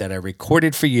training that I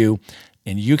recorded for you,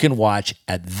 and you can watch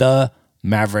at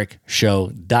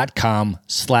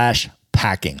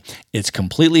themaverickshow.com/packing. It's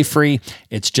completely free.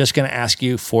 It's just going to ask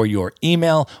you for your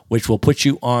email, which will put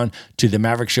you on to the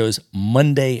Maverick Show's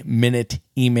Monday Minute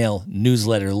email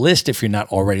newsletter list if you're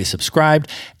not already subscribed.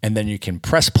 And then you can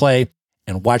press play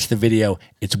and watch the video.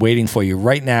 It's waiting for you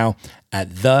right now at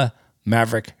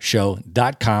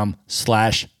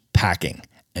themaverickshow.com/packing.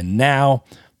 And now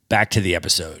back to the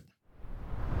episode.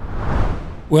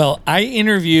 Well, I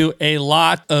interview a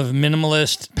lot of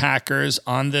minimalist packers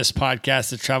on this podcast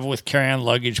that travel with carry-on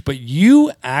luggage, but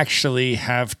you actually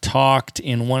have talked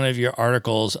in one of your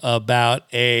articles about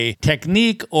a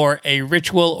technique or a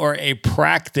ritual or a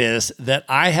practice that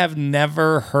I have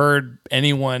never heard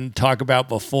anyone talk about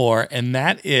before, and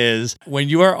that is when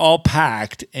you are all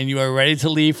packed and you are ready to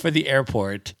leave for the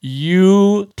airport,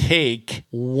 you take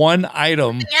one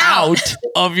item out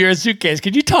of your suitcase.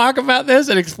 Could you talk about this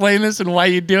and explain this and why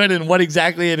you do it and what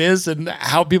exactly it is and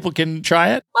how people can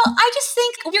try it? Well, I just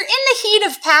think you're in the heat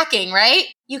of packing, right?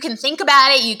 You can think about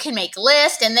it, you can make a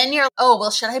list, and then you're, oh, well,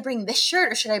 should I bring this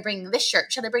shirt or should I bring this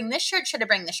shirt? Should I bring this shirt? Should I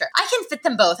bring this shirt? I can fit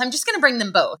them both. I'm just going to bring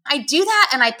them both. I do that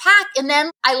and I pack, and then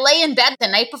I lay in bed the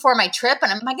night before my trip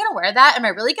and am I going to wear that? Am I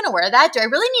really going to wear that? Do I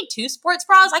really need 2 sports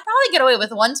bras? I probably get away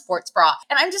with 1 sports bra.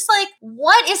 And I'm just like,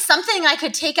 what is something I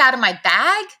could take out of my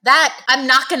bag that I'm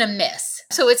not going to miss?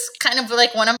 So it's kind of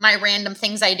like one of my random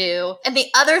things I do. And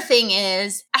the other thing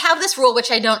is I have this rule,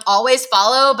 which I don't always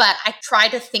follow, but I try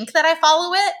to think that I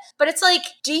follow it. But it's like,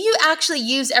 do you actually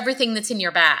use everything that's in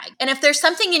your bag? And if there's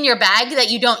something in your bag that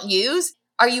you don't use,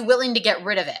 are you willing to get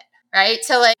rid of it? Right?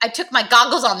 So like I took my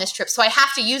goggles on this trip, so I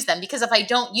have to use them because if I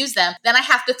don't use them, then I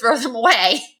have to throw them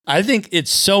away. I think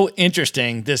it's so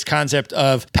interesting, this concept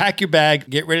of pack your bag,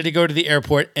 get ready to go to the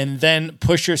airport, and then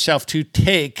push yourself to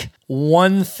take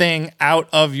one thing out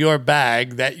of your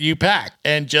bag that you pack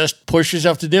and just push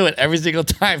yourself to do it every single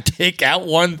time. Take out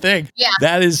one thing. Yeah.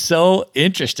 That is so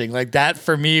interesting. Like that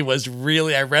for me was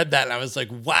really, I read that and I was like,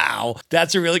 wow,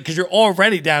 that's a really, because you're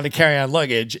already down to carry on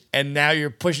luggage and now you're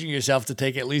pushing yourself to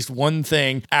take at least one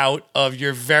thing out of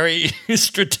your very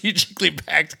strategically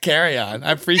packed carry on.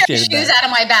 I appreciate that. Shoes out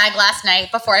of my bag last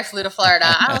night before I flew to Florida.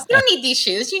 I was, you don't need these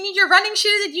shoes. You need your running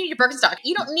shoes and you need your Birkenstock.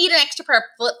 You don't need an extra pair of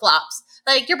flip-flops.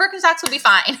 Like, your Birkenstocks will be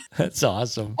fine. That's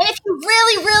awesome. And if you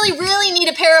really, really, really need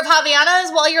a pair of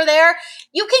Havaianas while you're there,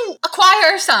 you can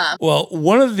acquire some. Well,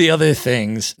 one of the other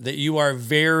things that you are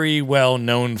very well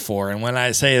known for, and when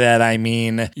I say that, I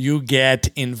mean you get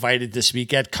invited to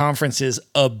speak at conferences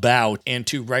about and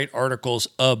to write articles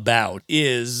about,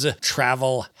 is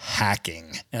travel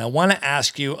hacking. And I want to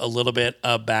ask you a little bit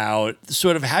about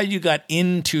sort of how you got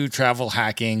into travel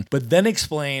hacking, but then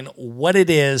explain what it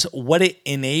is, what it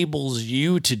enables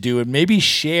you to do, and maybe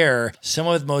share some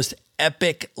of the most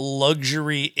epic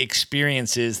luxury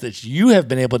experiences that you have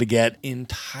been able to get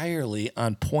entirely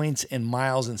on points and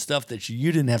miles and stuff that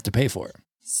you didn't have to pay for.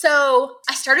 So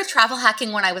I started travel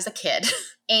hacking when I was a kid.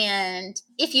 And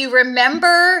if you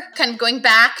remember kind of going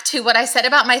back to what I said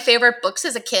about my favorite books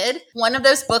as a kid, one of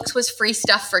those books was Free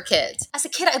Stuff for Kids. As a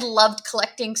kid, I loved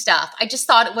collecting stuff. I just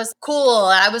thought it was cool.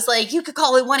 I was like, you could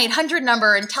call a 1-800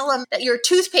 number and tell them that your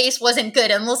toothpaste wasn't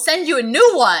good and we'll send you a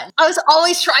new one. I was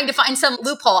always trying to find some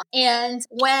loophole. And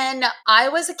when I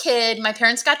was a kid, my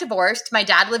parents got divorced. My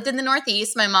dad lived in the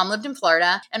Northeast. My mom lived in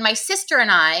Florida. And my sister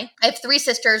and I have 3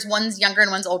 sisters. One's younger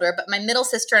and one's older. But my middle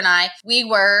sister and I, we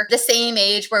were the same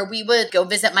age where we would go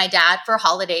visit my dad for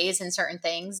holidays and certain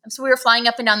things. So we were flying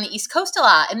up and down the East Coast a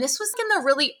lot. And this was in the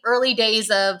really early days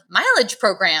of mileage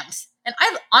programs. And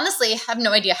I honestly have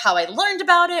no idea how I learned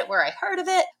about it, where I heard of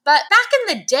it. But back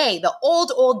in the day, the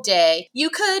old day, you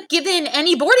could give in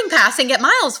any boarding pass and get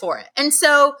miles for it. And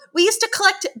so we used to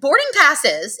collect boarding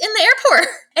passes in the airport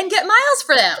and get miles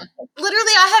for them.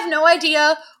 Literally, I have no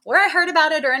idea where I heard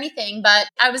about it or anything, but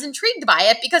I was intrigued by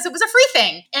it because it was a free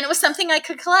thing and it was something I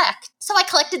could collect. So I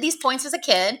collected these points as a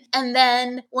kid. And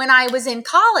then when I was in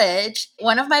college,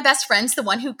 one of my best friends, the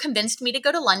one who convinced me to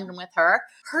go to London with her,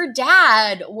 her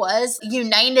dad was a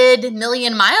United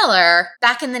Million Miler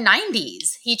back in the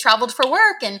 90s. He traveled for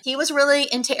work and he was really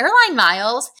into airline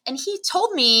miles. And he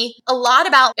told me a lot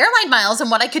about airline miles and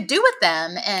what I could do with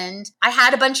them. And I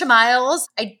had a bunch of miles.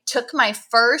 I took my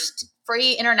first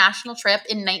free international trip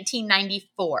in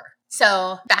 1994.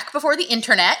 So back before the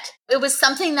internet, it was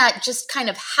something that just kind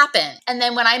of happened. And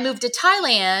then when I moved to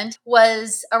Thailand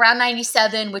was around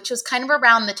 97, which was kind of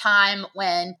around the time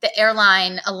when the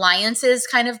airline alliances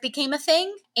kind of became a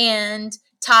thing. And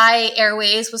Thai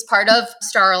Airways was part of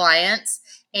Star Alliance.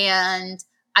 And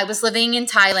I was living in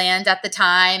Thailand at the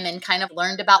time and kind of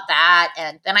learned about that.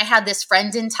 And then I had this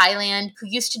friend in Thailand who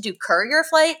used to do courier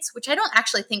flights, which I don't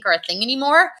actually think are a thing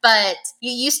anymore. But you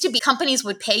used to be, companies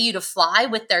would pay you to fly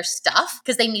with their stuff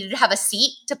because they needed to have a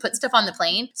seat to put stuff on the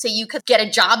plane. So you could get a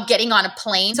job getting on a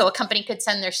plane so a company could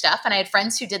send their stuff. And I had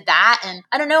friends who did that. And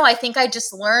I don't know, I think I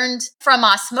just learned from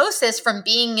osmosis from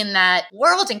being in that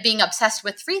world and being obsessed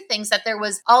with free things that there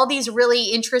was all these really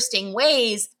interesting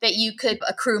ways that you could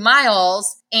accrue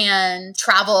miles and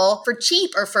travel for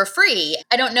cheap or for free.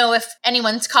 I don't know if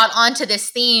anyone's caught on to this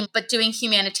theme, but doing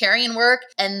humanitarian work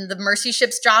and the Mercy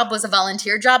Ship's job was a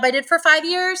volunteer job I did for 5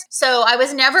 years. So I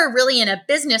was never really in a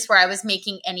business where I was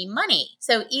making any money.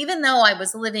 So even though I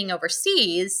was living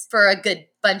overseas for a good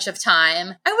bunch of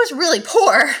time, I was really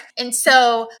poor. And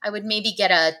so I would maybe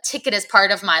get a ticket as part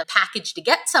of my package to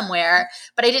get somewhere,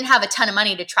 but I didn't have a ton of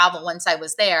money to travel once I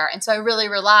was there. And so I really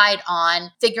relied on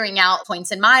figuring out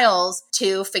points and miles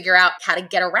to figure out how to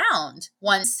get around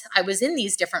once I was in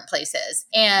these different places.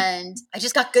 And I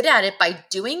just got good at it by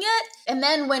doing it. And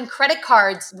then when credit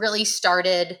cards really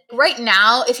started, right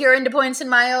now, if you're into points and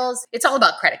miles, it's all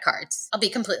about credit cards. I'll be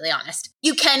completely honest.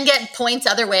 You can get points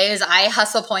other ways. I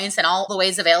hustle points in all the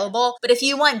ways available. But if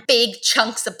you want big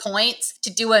chunks of points to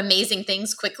do amazing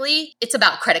things quickly, it's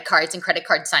about credit cards and credit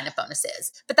card sign-up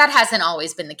bonuses. But that hasn't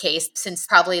always been the case since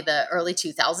probably the early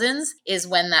 2000s is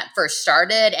when that first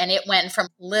started. And it went from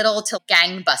little to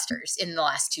gangbusters in the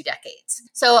last 2 decades.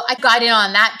 So I got in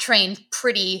on that train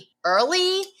pretty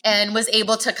early and was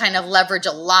able to kind of leverage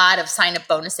a lot of sign-up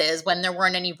bonuses when there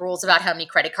weren't any rules about how many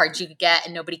credit cards you could get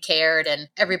and nobody cared and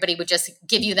everybody would just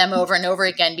give you them over and over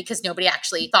again because nobody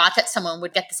actually thought that someone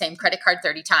would get the same credit card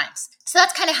 30 times. So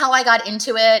that's kind of how I got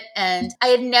into it. And I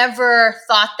had never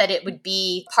thought that it would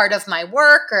be part of my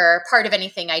work or part of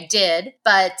anything I did.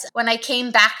 But when I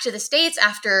came back to the States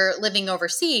after living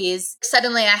overseas,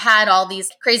 suddenly I had all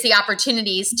these crazy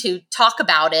opportunities to talk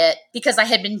about it because I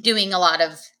had been doing a lot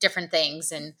of different different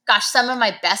things. And gosh, some of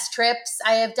my best trips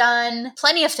I have done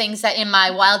plenty of things that in my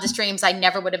wildest dreams I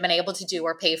never would have been able to do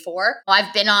or pay for.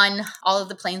 I've been on all of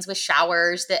the planes with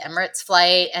showers, the Emirates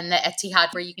flight and the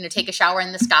Etihad, where you can take a shower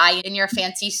in the sky in your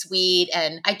fancy suite.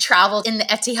 And I traveled in the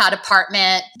Etihad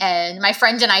apartment, and my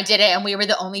friend and I did it, and we were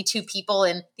the only two people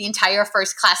in the entire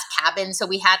first class cabin. So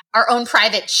we had our own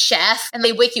private chef, and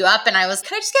they wake you up, and I was,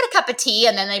 can I just get a cup of tea?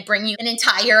 And then they bring you an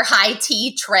entire high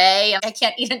tea tray. I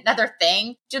can't eat another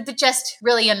thing. Just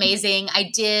really amazing. I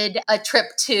did a trip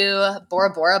to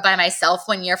Bora Bora by myself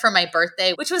one year for my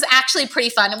birthday, which was actually pretty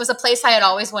fun. It was a place I had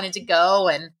always wanted to go,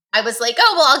 and I was like,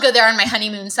 oh, well, I'll go there on my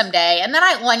honeymoon someday. And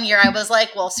then one year I was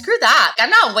like, well, screw that. I'm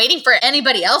not waiting for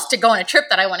anybody else to go on a trip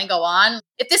that I want to go on.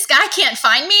 If this guy can't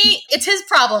find me, it's his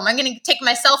problem. I'm going to take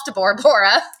myself to Bora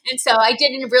Bora. And so I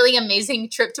did a really amazing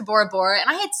trip to Bora Bora, and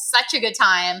I had such a good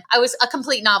time. I was a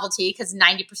complete novelty because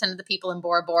 90% of the people in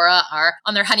Bora Bora are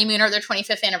on their honeymoon or their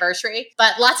 25th anniversary.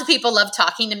 But lots of people love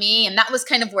talking to me. And that was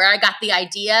kind of where I got the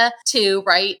idea to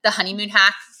write the Honeymoon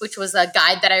Hack, which was a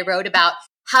guide that I wrote about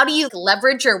how do you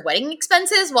leverage your wedding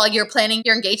expenses while you're planning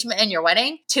your engagement and your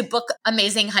wedding to book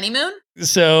amazing honeymoon?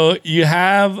 So you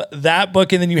have that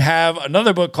book, and then you have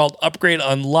another book called Upgrade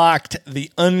Unlocked,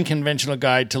 the Unconventional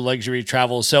Guide to Luxury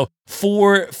Travel. So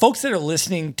for folks that are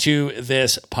listening to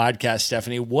this podcast,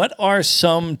 Stephanie, what are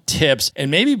some tips,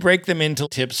 and maybe break them into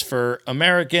tips for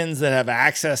Americans that have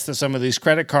access to some of these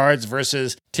credit cards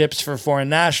versus tips for foreign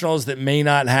nationals that may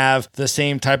not have the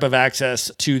same type of access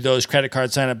to those credit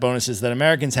card sign-up bonuses that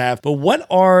Americans have. But what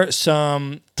are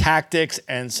some tactics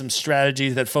and some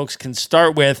strategies that folks can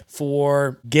start with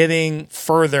for getting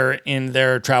further in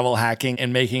their travel hacking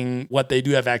and making what they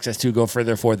do have access to go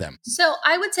further for them? So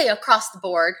I would say across the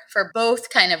board for both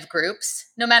kind of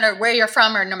groups, no matter where you're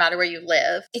from or no matter where you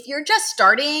live, if you're just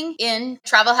starting in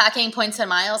travel hacking, points and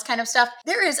miles kind of stuff,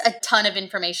 there is a ton of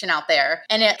information out there.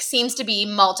 And it seems to be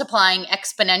multiplying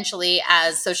exponentially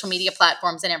as social media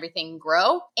platforms and everything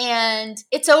grow. And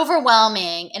it's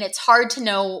overwhelming and it's hard to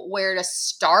know where to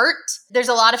start. There's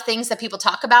a lot of things that people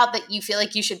talk about that you feel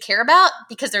like you should care about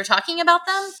because they're talking about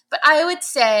them. But I would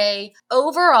say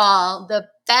overall, the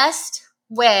best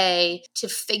way to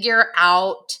figure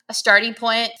out a starting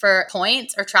point for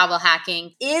points or travel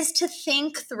hacking is to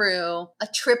think through a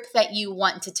trip that you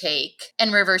want to take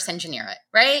and reverse engineer it,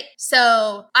 right?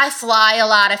 So I fly a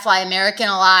lot, I fly American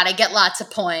a lot, I get lots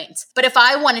of points. But if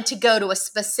I wanted to go to a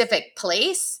specific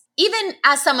place, even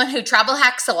as someone who travel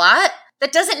hacks a lot,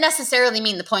 that doesn't necessarily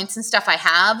mean the points and stuff I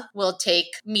have will take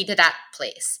me to that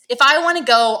place. If I want to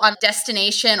go on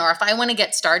destination or if I want to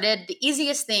get started, the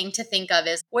easiest thing to think of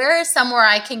is where is somewhere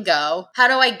I can go? How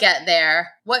do I get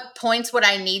there? What points would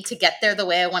I need to get there the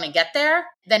way I want to get there?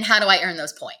 Then how do I earn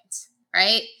those points,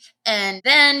 right? And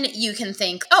then you can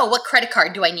think, oh, what credit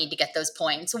card do I need to get those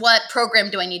points? What program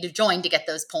do I need to join to get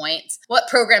those points? What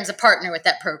program's a partner with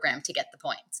that program to get the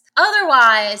points?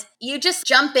 Otherwise, you just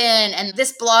jump in and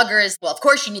this blogger is, well, of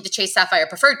course you need the Chase Sapphire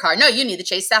Preferred card. No, you need the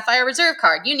Chase Sapphire Reserve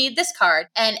card. You need this card.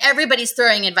 And everybody's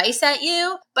throwing advice at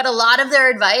you. But a lot of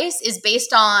their advice is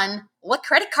based on what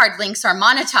credit card links are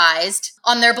monetized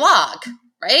on their blog.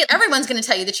 Right? Everyone's going to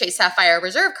tell you the Chase Sapphire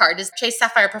Reserve card is Chase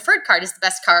Sapphire Preferred card is the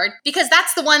best card because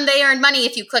that's the one they earn money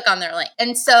if you click on their link.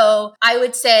 And so I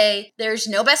would say there's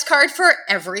no best card for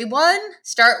everyone.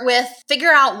 Start with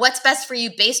figure out what's best for you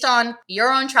based on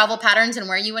your own travel patterns and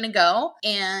where you want to go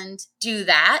and do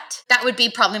that. That would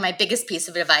be probably my biggest piece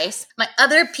of advice. My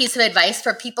other piece of advice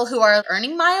for people who are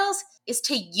earning miles is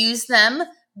to use them.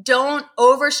 Don't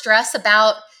overstress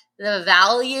about the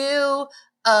value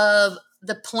of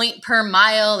the point per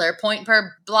mile or point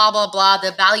per blah, blah, blah,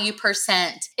 the value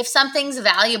percent. If something's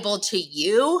valuable to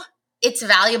you, it's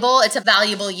valuable. It's a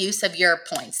valuable use of your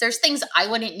points. There's things I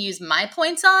wouldn't use my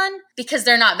points on because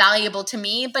they're not valuable to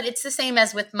me, but it's the same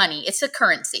as with money. It's a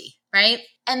currency, right?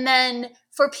 And then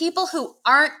for people who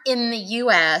aren't in the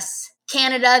US,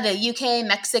 Canada, the UK,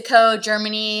 Mexico,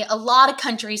 Germany, a lot of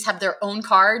countries have their own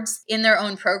cards in their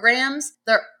own programs.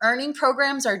 Their earning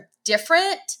programs are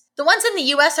different. The ones in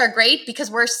the US are great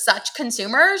because we're such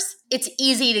consumers. It's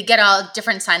easy to get all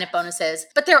different sign-up bonuses,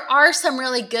 but there are some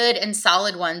really good and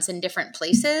solid ones in different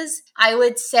places. I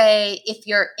would say if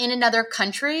you're in another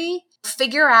country,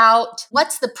 figure out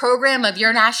what's the program of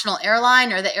your national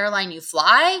airline or the airline you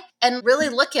fly and really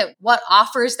look at what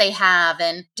offers they have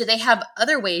and do they have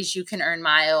other ways you can earn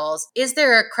miles? Is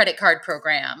there a credit card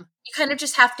program? You kind of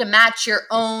just have to match your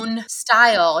own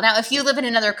style. Now, if you live in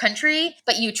another country,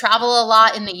 but you travel a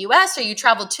lot in the US or you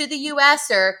travel to the US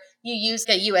or you use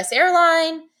a US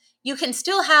airline, you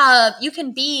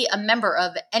can be a member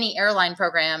of any airline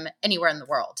program anywhere in the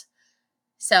world.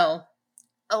 So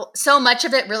So much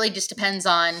of it really just depends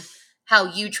on how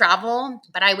you travel.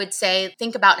 But I would say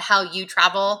think about how you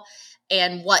travel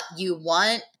and what you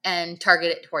want and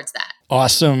target it towards that.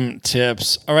 Awesome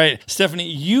tips. All right, Stephanie,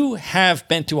 you have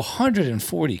been to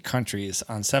 140 countries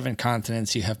on 7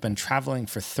 continents. You have been traveling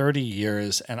for 30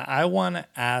 years. And I want to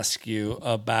ask you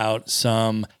about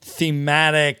some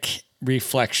thematic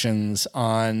reflections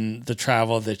on the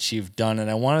travel that you've done. And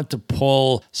I wanted to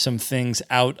pull some things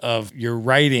out of your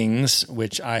writings,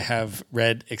 which I have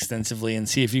read extensively, and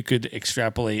see if you could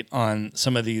extrapolate on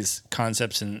some of these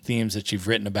concepts and themes that you've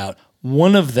written about.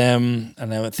 One of them,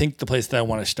 and I think the place that I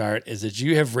want to start, is that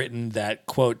you have written that,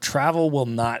 quote, travel will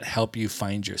not help you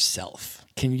find yourself.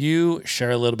 Can you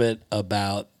share a little bit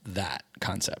about that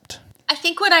concept? I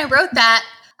think when I wrote that,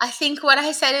 I think what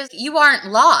I said is you aren't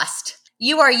lost.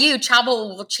 You are you.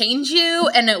 Travel will change you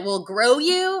and it will grow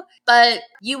you, but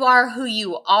you are who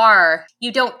you are.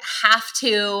 You don't have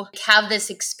to have this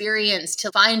experience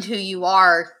to find who you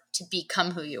are to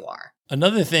become who you are.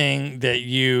 Another thing that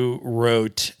you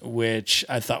wrote, which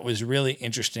I thought was really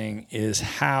interesting, is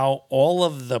how all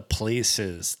of the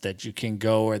places that you can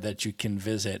go or that you can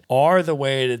visit are the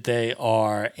way that they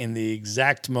are in the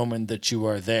exact moment that you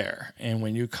are there. And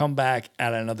when you come back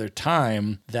at another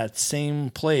time, that same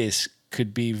place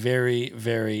could be very,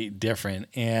 very different.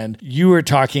 And you were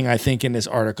talking, I think, in this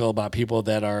article about people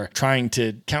that are trying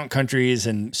to count countries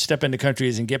and step into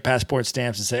countries and get passport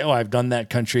stamps and say, oh, I've done that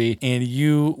country. And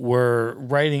you were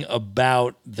writing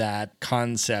about that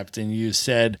concept. And you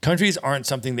said, countries aren't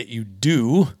something that you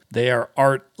do. They are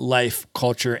art, life,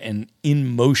 culture, and in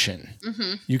motion.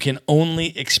 Mm-hmm. You can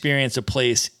only experience a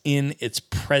place in its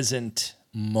present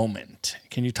moment.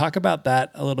 Can you talk about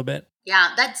that a little bit? Yeah,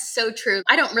 that's so true.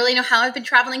 I don't really know how I've been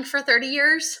traveling for 30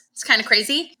 years. It's kind of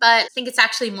crazy, but I think it's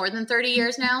actually more than 30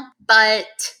 years now.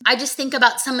 But I just think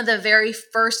about some of the very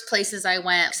first places I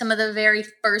went, some of the very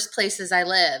first places I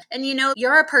lived. And you know,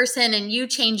 you're a person and you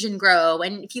change and grow.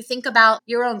 And if you think about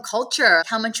your own culture,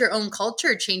 how much your own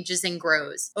culture changes and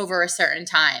grows over a certain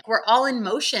time. We're all in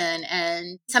motion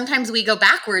and sometimes we go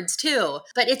backwards too.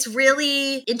 But it's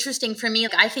really interesting for me.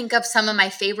 I think of some of my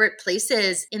favorite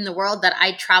places in the world that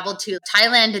I traveled to.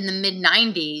 Thailand in the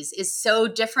mid-90s is so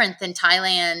different than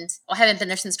Thailand. Well, I haven't been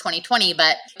there since 2020,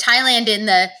 but Thailand in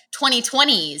the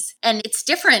 2020s. And it's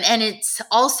different. And it's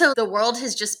also the world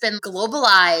has just been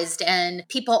globalized and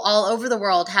people all over the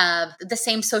world have the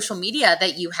same social media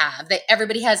that you have, that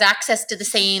everybody has access to the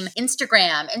same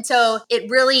Instagram. And so it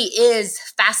really is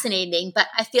fascinating. But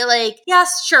I feel like,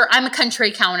 yes, sure, I'm a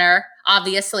country counter.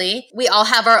 Obviously, we all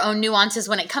have our own nuances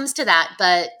when it comes to that.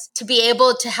 But to be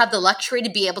able to have the luxury to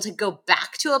be able to go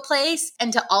back to a place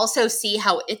and to also see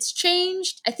how it's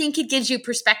changed, I think it gives you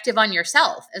perspective on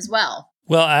yourself as well.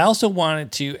 Well, I also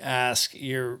wanted to ask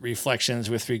your reflections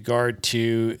with regard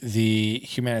to the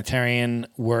humanitarian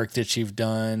work that you've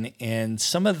done and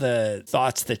some of the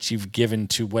thoughts that you've given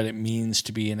to what it means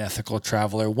to be an ethical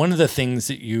traveler. One of the things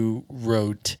that you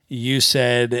wrote, you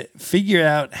said, figure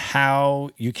out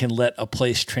how you can let a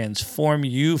place transform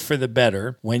you for the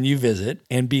better when you visit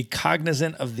and be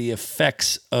cognizant of the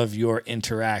effects of your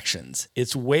interactions.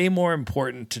 It's way more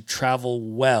important to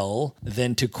travel well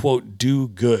than to, quote, do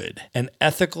good. An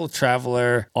ethical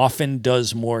traveler often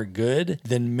does more good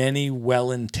than many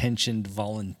well-intentioned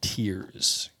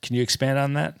volunteers. Can you expand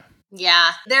on that?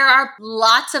 Yeah, there are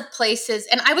lots of places,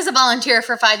 and I was a volunteer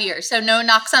for 5 years, so no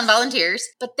knocks on volunteers,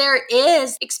 but there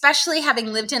is, especially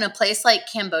having lived in a place like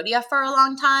Cambodia for a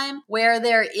long time, where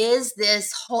there is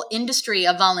this whole industry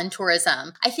of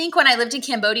voluntourism. I think when I lived in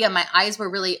Cambodia, my eyes were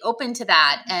really open to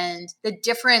that and the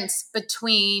difference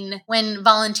between when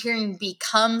volunteering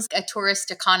becomes a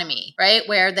tourist economy, right?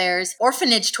 Where there's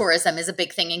orphanage tourism is a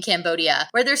big thing in Cambodia,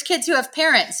 where there's kids who have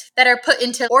parents that are put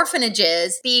into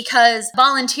orphanages because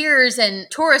volunteers and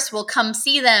tourists will come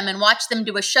see them and watch them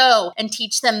do a show and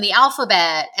teach them the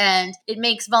alphabet. And it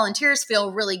makes volunteers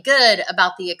feel really good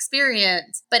about the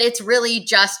experience. But it's really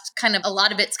just kind of, a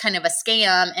lot of it's kind of a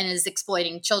scam and is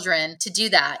exploiting children to do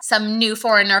that. Some new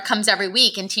foreigner comes every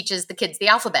week and teaches the kids the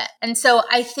alphabet. And so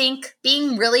I think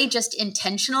being really just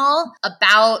intentional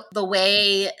about the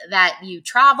way that you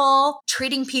travel,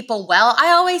 treating people well. I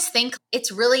always think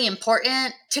it's really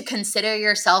important to consider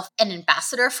yourself an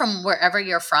ambassador from wherever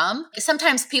you're from. from.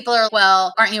 Sometimes people are,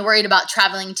 well, aren't you worried about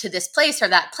traveling to this place or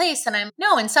that place? And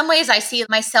no, in some ways I see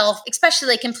myself, especially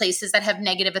like in places that have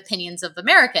negative opinions of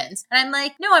Americans. And I'm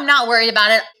like, no, I'm not worried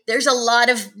about it. There's a lot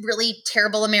of really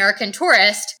terrible American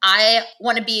tourists. I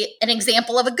want to be an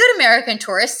example of a good American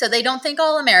tourist so they don't think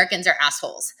all Americans are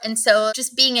assholes. And so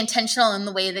just being intentional in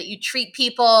the way that you treat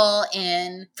people,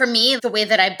 and for me, the way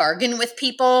that I bargain with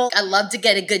people. I love to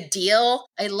get a good deal.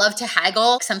 I love to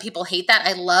haggle. Some people hate that.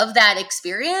 I love that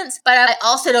experience, but I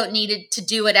also don't need it to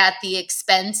do it at the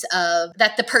expense of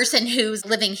that the person who's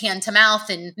living hand to mouth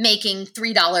and making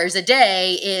 $3 a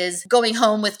day is going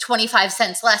home with 25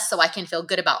 cents less so I can feel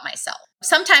good about myself.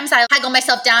 Sometimes I haggle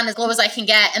myself down as low as I can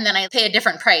get, and then I pay a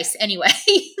different price anyway.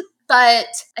 But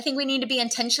I think we need to be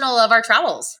intentional of our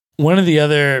travels. One of the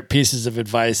other pieces of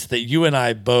advice that you and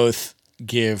I both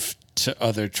give to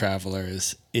other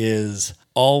travelers is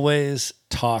always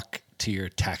talk to your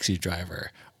taxi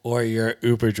driver or your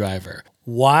Uber driver.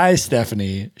 Why,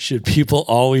 Stephanie, should people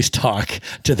always talk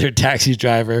to their taxi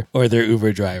driver or their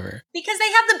Uber driver? Because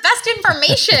they have the best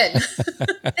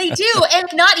information. They do. And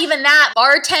not even that,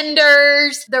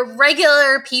 bartenders, the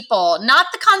regular people, not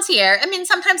the concierge. I mean,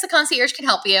 sometimes the concierge can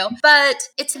help you, but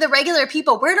it's the regular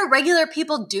people. Where do regular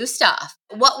people do stuff?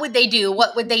 What would they do?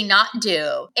 What would they not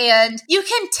do? And you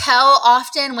can tell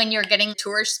often when you're getting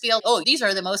tourist spiel, oh, these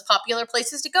are the most popular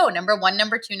places to go. Number 1,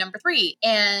 number 2, number 3.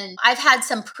 And I've had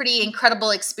some pretty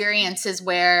incredible experiences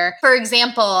where, for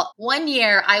example, one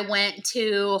year I went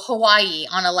to Hawaii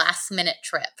on a last minute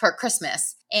trip for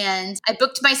Christmas. And I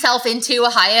booked myself into a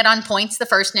Hyatt on Points the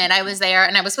first night I was there,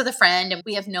 and I was with a friend, and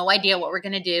we have no idea what we're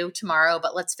going to do tomorrow,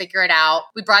 but let's figure it out.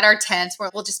 We brought our tents,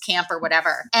 we'll just camp or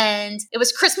whatever. And it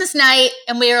was Christmas night,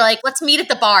 and we were like, let's meet at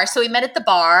the bar. So we met at the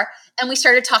bar, and we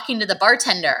started talking to the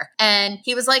bartender. And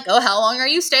he was like, oh, how long are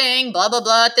you staying? Blah, blah,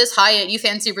 blah, at this Hyatt, you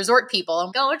fancy resort people.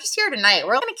 And go, we're just here tonight.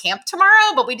 We're going to camp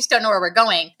tomorrow, but we just don't know where we're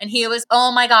going. And he was,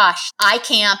 oh my gosh, I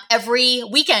camp every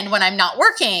weekend when I'm not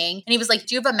working. And he was like,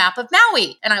 do you have a map of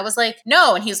Maui? And I was like,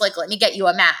 no. And he was like, let me get you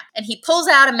a map. And he pulls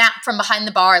out a map from behind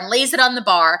the bar and lays it on the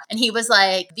bar. And he was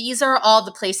like, these are all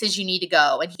the places you need to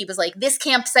go. And he was like, this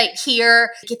campsite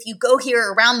here, like, if you go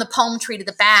here around the palm tree to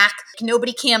the back,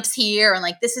 nobody camps here. And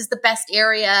like, this is the best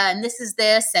area. And this is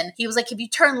this. And he was like, if you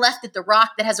turn left at the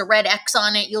rock that has a red X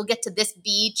on it, you'll get to this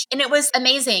beach. And it was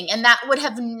amazing. And that would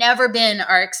have never been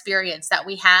our experience that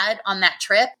we had on that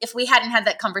trip if we hadn't had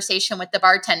that conversation with the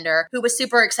bartender, who was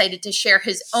super excited to share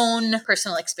his own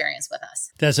personal experience with us.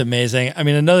 That's amazing. I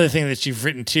mean, another thing that you've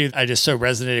written too, I just so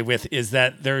resonated with, is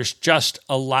that there's just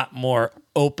a lot more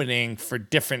opening for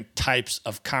different types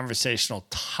of conversational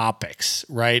topics,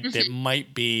 right? That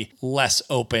might be less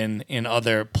open in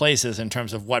other places in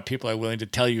terms of what people are willing to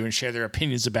tell you and share their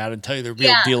opinions about and tell you the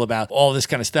real deal about all this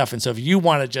kind of stuff. And so if you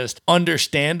want to just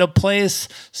understand a place,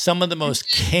 some of the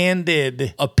most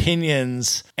candid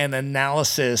opinions and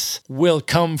analysis will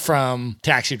come from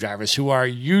taxi drivers, who are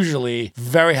usually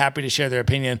very happy to share their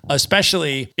opinion,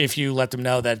 especially if you let them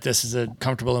know that this is a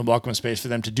comfortable and welcome space for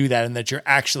them to do that, and that you're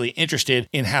actually interested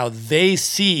in how they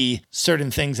see certain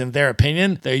things in their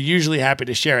opinion. They're usually happy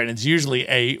to share it. And it's usually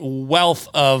a wealth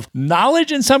of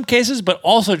knowledge in some cases, but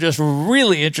also just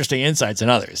really interesting insights in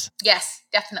others. Yes,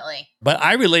 definitely. But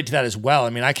I relate to that as well.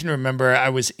 I mean, I can remember I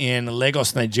was in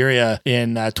Lagos, Nigeria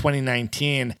in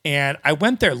 2019, and I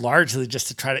went there largely just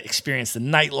to try to experience the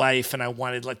nightlife, and I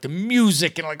wanted like the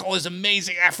music and like all this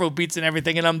amazing Afro beats and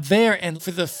everything. And I'm there, and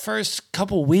for the first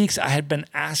couple weeks, I had been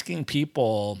asking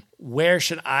people, where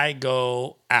should I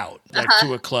go out, like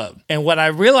to a club? And what I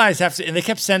realized after, and they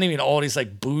kept sending me to all these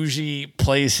like bougie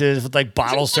places with like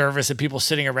bottle service and people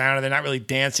sitting around and they're not really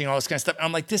dancing and all this kind of stuff. And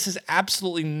I'm like, this is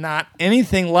absolutely not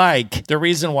anything like the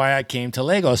reason why I came to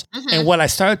Lagos. And what I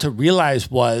started to realize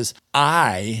was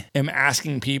I am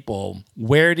asking people,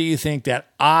 where do you think that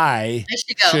I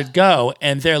should go?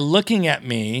 And they're looking at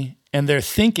me and they're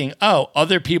thinking, oh,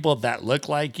 other people that look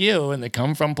like you and they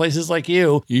come from places like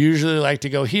you usually like to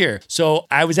go here. So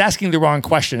I was asking the wrong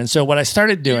question. And so what I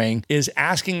started doing is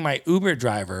asking my Uber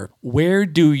driver, where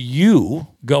do you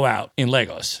go out in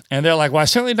Lagos? And they're like, well, I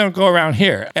certainly don't go around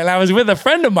here. And I was with a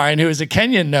friend of mine who is a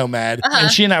Kenyan nomad,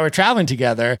 and she and I were traveling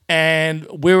together. And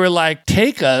we were like,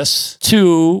 take us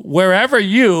to wherever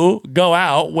you go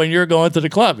out when you're going to the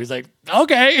club. He's like,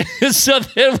 okay. So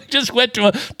then we just went to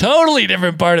a totally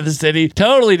different part of the city,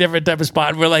 totally different type of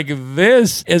spot. We're like,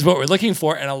 this is what we're looking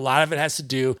for. And a lot of it has to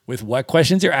do with what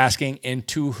questions you're asking and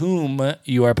to whom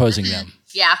you are posing them.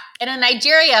 Yeah. And in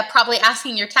Nigeria, probably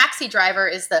asking your taxi driver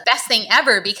is the best thing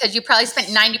ever because you probably spent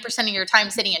 90% of your time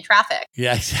sitting in traffic.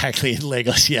 Yeah, exactly. In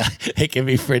Lagos, yeah, it can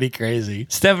be pretty crazy.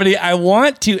 Stephanie, I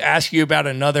want to ask you about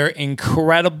another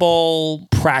incredible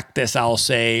practice, I'll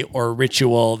say, or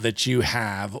ritual that you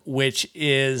have, which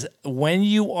is when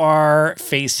you are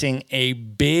facing a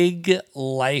big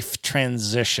life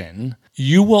transition,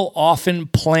 you will often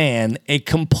plan a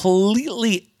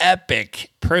completely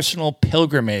epic personal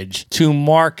pilgrimage to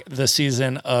mark the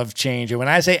season of change. And when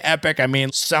I say epic, I mean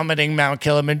summiting Mount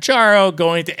Kilimanjaro,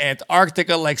 going to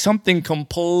Antarctica, like something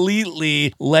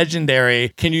completely legendary.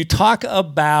 Can you talk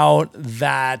about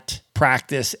that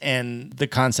practice and the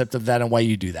concept of that and why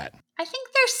you do that? I think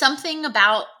there's something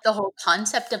about the whole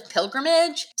concept of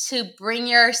pilgrimage to bring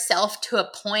yourself to a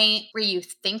point where you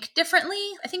think differently.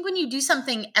 I think when you do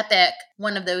something epic,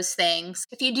 one of those things,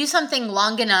 if you do something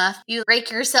long enough, you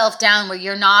break yourself down where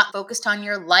you're not focused on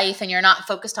your life and you're not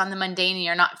focused on the mundane and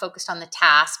you're not focused on the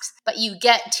tasks, but you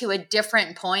get to a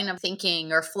different point of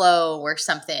thinking or flow or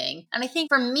something. And I think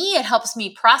for me, it helps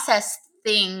me process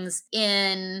things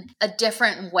in a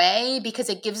different way because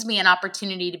it gives me an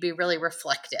opportunity to be really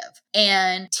reflective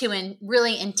and to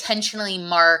really intentionally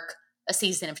mark a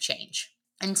season of change.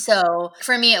 And so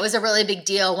for me, it was a really big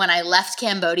deal when I left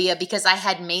Cambodia because I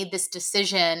had made this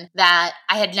decision that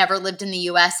I had never lived in the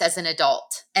US as an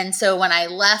adult. And so when I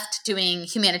left doing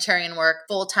humanitarian work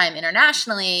full-time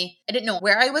internationally, I didn't know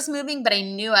where I was moving, but I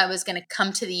knew I was going to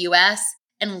come to the US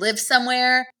and live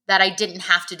somewhere that I didn't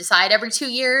have to decide every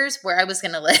 2 years where I was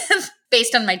going to live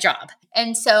based on my job.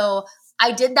 And so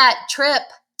I did that trip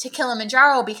to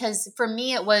Kilimanjaro because for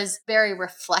me, it was very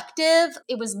reflective.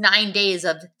 It was 9 days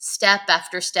of step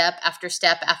after step after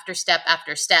step after step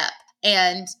after step.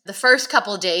 And the first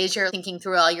couple of days, you're thinking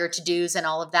through all your to-dos and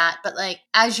all of that. But like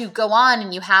as you go on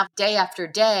and you have day after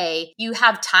day, you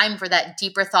have time for that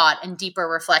deeper thought and deeper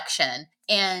reflection.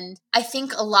 And I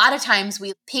think a lot of times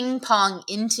we ping pong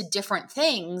into different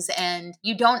things and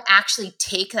you don't actually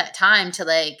take that time to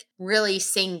like really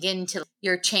sink into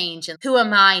your change. And who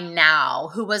am I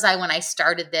now? Who was I when I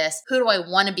started this? Who do I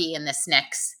want to be in this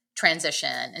next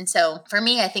transition? And so for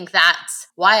me, I think that's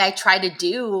why I try to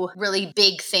do really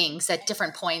big things at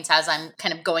different points as I'm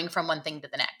kind of going from one thing to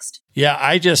the next. Yeah,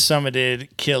 I just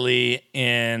summited Kili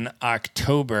in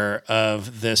October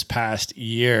of this past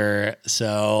year.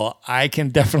 So I can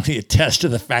definitely attest to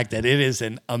the fact that it is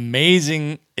an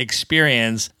amazing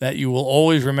experience that you will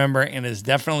always remember and is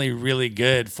definitely really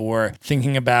good for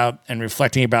thinking about and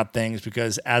reflecting about things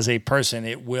because as a person,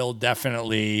 it will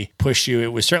definitely push you.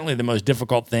 It was certainly the most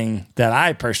difficult thing that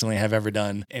I personally have ever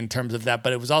done in terms of that,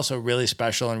 but it was also really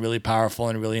special and really powerful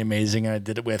and really amazing. And I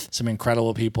did it with some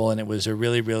incredible people and it was a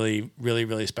really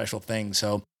special thing.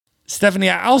 So Stephanie,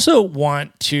 I also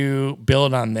want to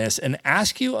build on this and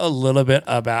ask you a little bit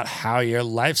about how your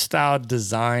lifestyle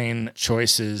design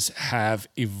choices have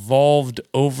evolved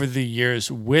over the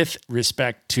years with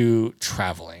respect to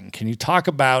traveling. Can you talk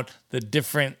about the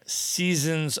different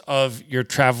seasons of your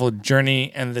travel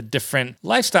journey and the different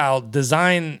lifestyle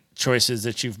design choices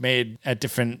that you've made at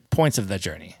different points of that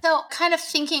journey? So kind of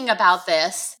thinking about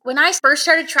this, when I first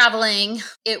started traveling,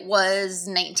 it was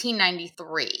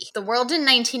 1993. The world in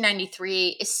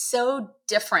 1993 is so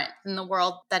different than the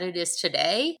world that it is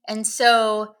today. And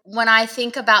so when I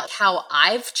think about how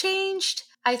I've changed,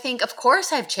 I think, of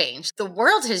course, I've changed. The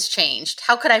world has changed.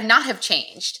 How could I not have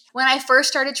changed? When I first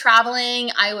started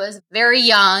traveling, I was very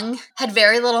young, had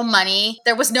very little money.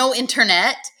 There was no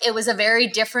internet. It was a very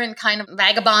different kind of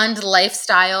vagabond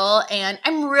lifestyle. And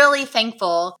I'm really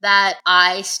thankful that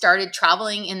I started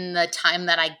traveling in the time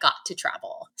that I got to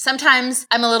travel. Sometimes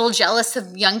I'm a little jealous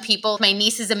of young people. My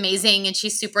niece is amazing and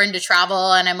she's super into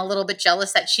travel. And I'm a little bit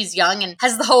jealous that she's young and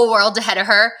has the whole world ahead of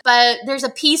her. But there's a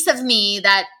piece of me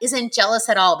that isn't jealous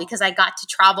at all because I got to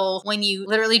travel when you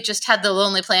literally just had the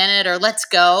Lonely Planet or Let's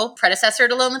Go, predecessor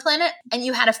to Lonely Planet, and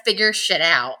you had to figure shit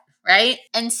out. Right?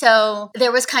 And so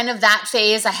there was kind of that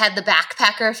phase. I had the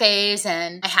backpacker phase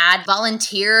and I had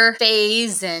volunteer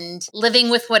phase and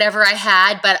living with whatever I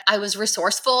had, but I was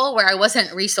resourceful where I wasn't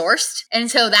resourced.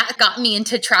 And so that got me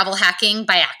into travel hacking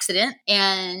by accident.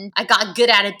 And I got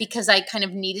good at it because I kind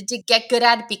of needed to get good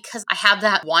at it because I have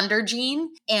that wander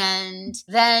gene. And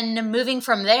then moving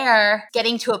from there,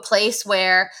 getting to a place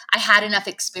where I had enough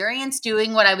experience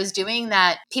doing what I was doing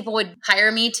that people would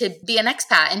hire me to be an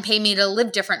expat and pay me to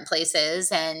live different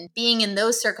places and being in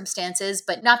those circumstances,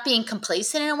 but not being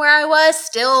complacent in where I was,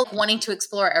 still wanting to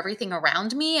explore everything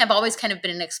around me. I've always kind of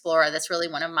been an explorer. That's really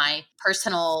one of my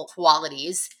personal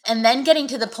qualities. And then getting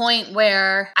to the point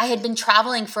where I had been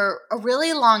traveling for a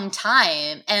really long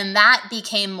time, and that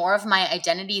became more of my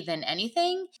identity than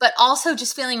anything, but also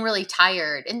just feeling really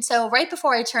tired. And so right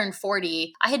before I turned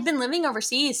 40, I had been living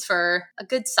overseas for a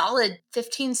good solid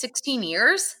 15, 16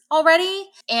 years already.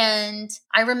 And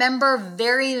I remember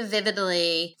very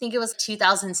vividly, I think it was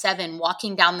 2007,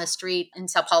 walking down the street in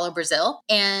Sao Paulo, Brazil,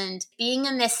 and being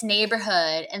in this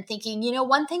neighborhood and thinking,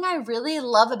 one thing I really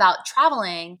love about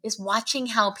traveling is watching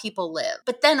how people live.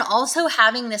 But then also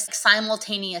having this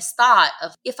simultaneous thought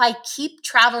of, if I keep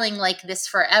traveling like this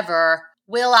forever,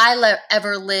 will I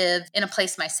ever live in a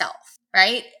place myself?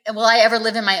 Right? Will I ever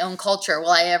live in my own culture?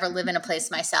 Will I ever live in a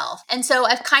place myself? And so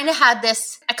I've kind of had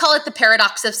this, I call it the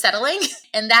paradox of settling.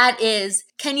 And that is,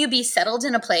 can you be settled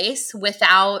in a place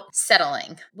without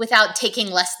settling, without taking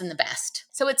less than the best?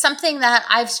 So it's something that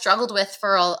I've struggled with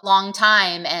for a long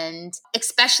time. And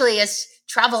especially as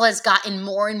travel has gotten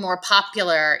more and more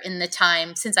popular in the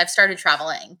time since I've started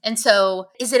traveling. And so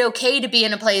is it okay to be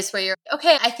in a place where you're,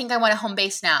 okay, I think I want a home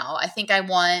base now. I think I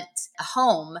want a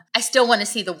home. I still want to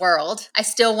see the world. I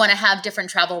still want to have different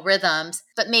travel rhythms,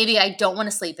 but maybe I don't want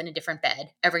to sleep in a different bed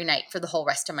every night for the whole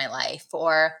rest of my life.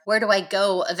 Or where do I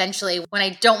go eventually when I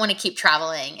don't want to keep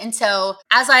traveling? And so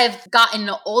as I've gotten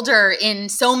older in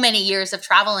so many years of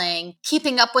traveling,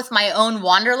 keeping up with my own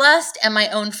wanderlust and my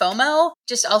own FOMO,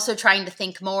 just also trying to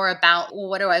think more about, well,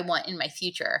 what do I want in my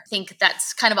future? I think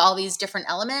that's kind of all these different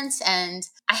elements. And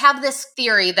I have this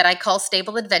theory that I call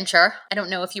stable adventure. I don't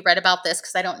know if you read about this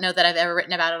because I don't know that I've ever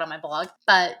written about it on my blog,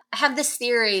 but I have this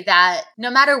theory that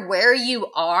no matter where you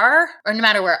are or no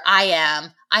matter where I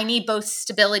am, I need both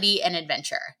stability and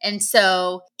adventure. And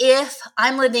so if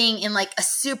I'm living in like a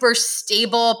super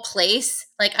stable place,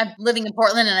 like I'm living in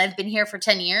Portland and I've been here for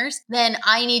 10 years, then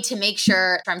I need to make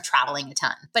sure I'm traveling a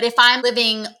ton. But if I'm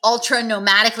living ultra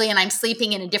nomadically and I'm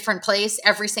sleeping in a different place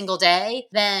every single day,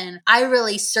 then I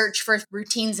really search for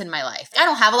routines in my life. I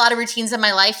don't have a lot of routines in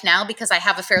my life now because I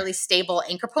have a fairly stable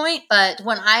anchor point. But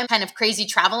when I'm kind of crazy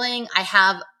traveling, I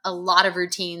have a lot of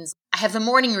routines. I have the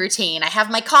morning routine. I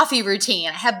have my coffee routine.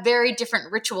 I have very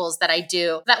different rituals that I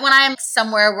do that when I'm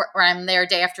somewhere where I'm there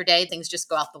day after day, things just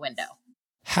go out the window.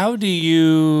 How do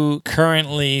you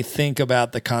currently think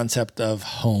about the concept of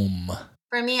home?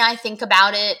 For me, I think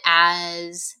about it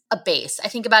as a base. I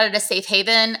think about it as safe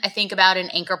haven. I think about an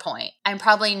anchor point. I'm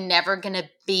probably never going to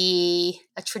be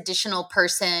a traditional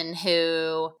person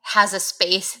who has a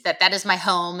space that is my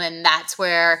home and that's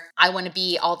where I want to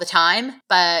be all the time.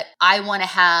 But I want to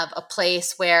have a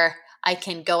place where I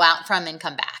can go out from and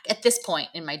come back at this point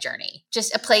in my journey.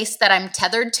 Just a place that I'm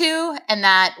tethered to, and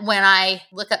that when I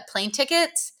look up plane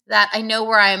tickets, that I know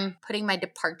where I'm putting my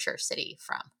departure city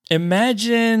from.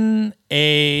 Imagine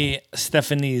a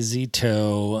Stephanie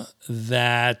Zito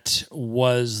that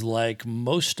was like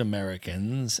most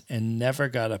Americans and never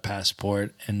got a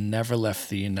passport and never left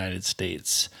the United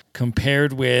States,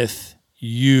 compared with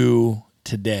you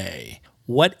today.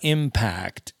 What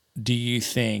impact do you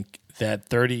think that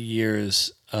 30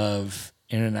 years of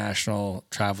international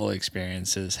travel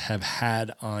experiences have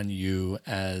had on you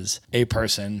as a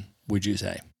person, would you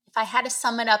say? If I had to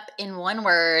sum it up in one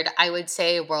word, I would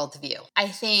say worldview. I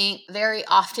think very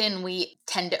often we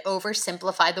tend to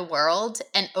oversimplify the world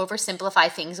and oversimplify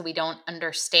things we don't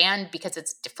understand because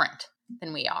it's different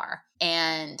than we are.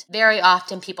 And very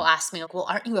often people ask me, well,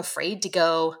 aren't you afraid to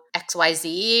go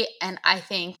XYZ? And I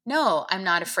think, no, I'm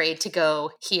not afraid to go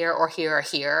here or here or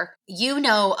here. You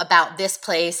know about this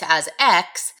place as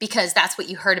X because that's what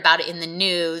you heard about it in the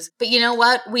news. But you know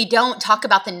what? We don't talk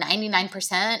about the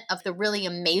 99% of the really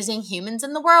amazing humans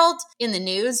in the world in the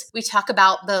news. We talk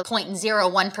about the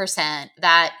 0.01%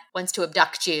 that wants to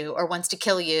abduct you or wants to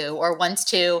kill you or wants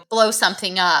to blow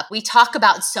something up. We talk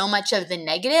about so much of the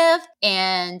negative,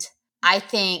 and I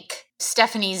think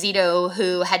Stephanie Zito,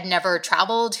 who had never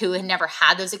traveled, who had never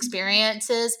had those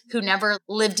experiences, who never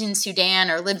lived in Sudan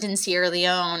or lived in Sierra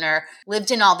Leone or lived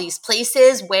in all these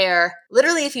places where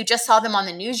literally if you just saw them on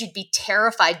the news, you'd be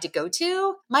terrified to go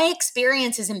to. My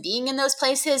experiences in being in those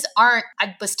places I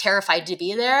was terrified to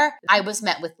be there. I was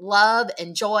met with love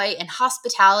and joy and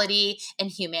hospitality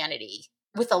and humanity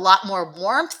with a lot more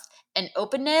warmth and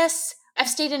openness. I've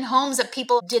stayed in homes that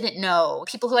people didn't know,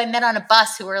 people who I met on a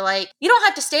bus who were like, you don't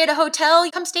have to stay at a hotel,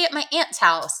 come stay at my aunt's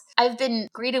house. I've been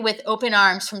greeted with open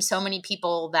arms from so many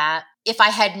people that if I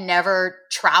had never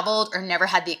traveled or never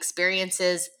had the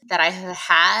experiences that I have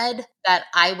had, that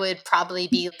I would probably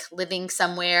be living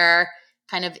somewhere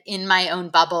kind of in my own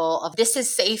bubble of this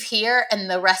is safe here and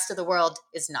the rest of the world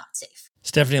is not safe.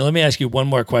 Stephanie, let me ask you one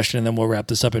more question and then we'll wrap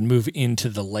this up and move into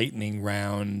the lightning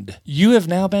round. You have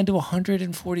now been to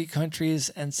 140 countries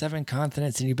and 7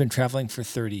 continents, and you've been traveling for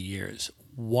 30 years.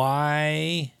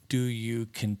 Why do you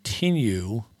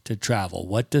continue to travel?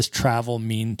 What does travel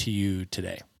mean to you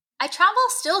today? I travel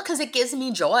still because it gives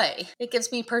me joy. It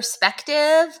gives me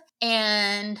perspective.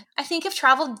 And I think if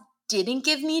travel didn't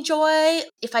give me joy,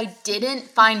 if I didn't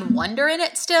find wonder in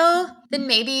it still, then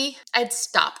maybe I'd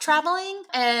stop traveling.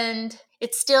 And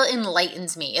it still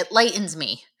enlightens me. It lightens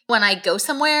me when I go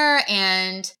somewhere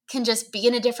and can just be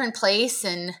in a different place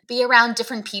and be around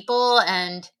different people.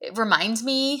 And it reminds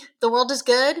me the world is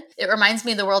good. It reminds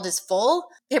me the world is full.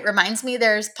 It reminds me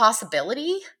there's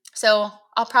possibility. So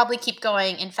I'll probably keep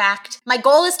going. In fact, my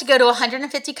goal is to go to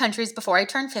 150 countries before I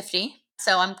turn 50.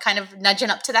 So I'm kind of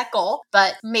nudging up to that goal,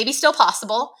 but maybe still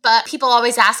possible. But people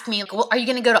always ask me, well, are you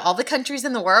going to go to all the countries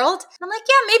in the world? And I'm like,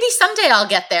 yeah, maybe someday I'll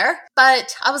get there.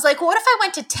 But I was like, well, what if I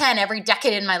went to 10 every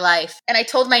decade in my life? And I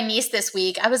told my niece this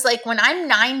week, I was like, when I'm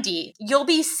 90, you'll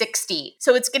be 60.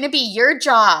 So it's going to be your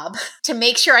job to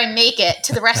make sure I make it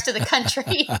to the rest of the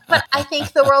country. But I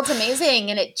think the world's amazing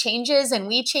and it changes and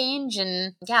we change.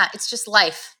 And yeah, it's just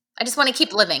life. I just want to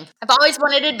keep living. I've always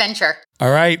wanted adventure. All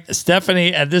right,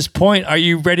 Stephanie, at this point, are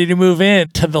you ready to move in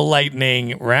to the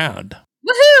lightning round?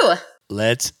 Woohoo!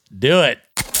 Let's do it.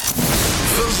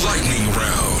 The lightning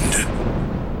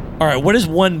round. All right, what is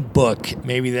one book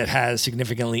maybe that has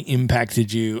significantly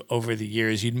impacted you over the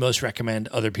years you'd most recommend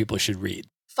other people should read?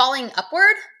 Falling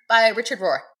Upward by Richard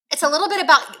Rohr. It's a little bit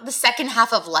about the second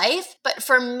half of life, but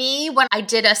for me, when I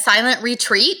did a silent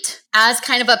retreat as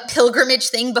kind of a pilgrimage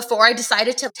thing before I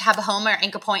decided to have a home or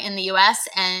anchor point in the US,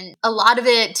 and a lot of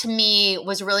it to me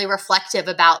was really reflective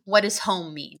about what does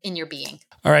home mean in your being.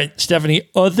 All right, Stephanie,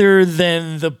 other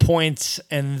than the points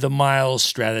and the miles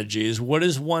strategies, what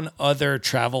is one other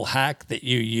travel hack that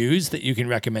you use that you can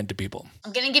recommend to people?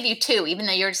 I'm going to give you 2, even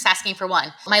though you're just asking for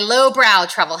 1. My lowbrow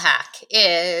travel hack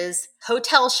is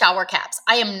hotel shower caps.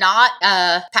 I am not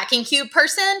a packing cube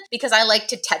person because I like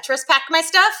to Tetris pack my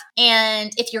stuff.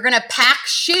 And if you're going to pack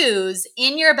shoes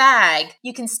in your bag,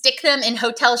 you can stick them in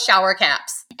hotel shower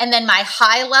caps. And then my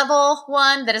high level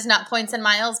one that is not points and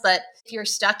miles, but if you're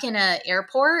stuck in an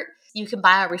airport, you can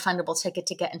buy a refundable ticket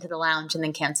to get into the lounge and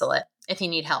then cancel it if you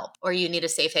need help or you need a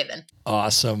safe haven.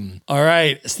 Awesome. All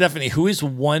right, Stephanie, who is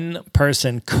one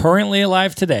person currently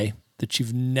alive today that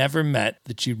you've never met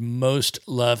that you'd most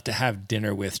love to have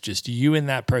dinner with, just you and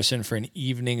that person for an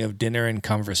evening of dinner and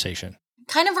conversation?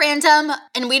 Kind of random,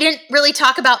 and we didn't really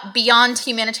talk about beyond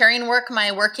humanitarian work,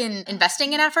 my work in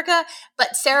investing in Africa,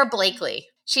 but Sarah Blakely.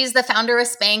 She's the founder of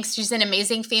Spanx. She's an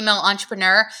amazing female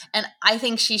entrepreneur, and I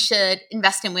think she should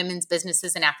invest in women's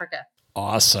businesses in Africa.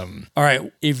 Awesome. All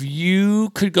right. If you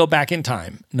could go back in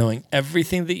time, knowing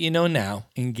everything that you know now,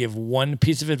 and give one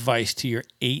piece of advice to your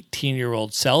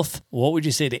 18-year-old self, what would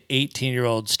you say to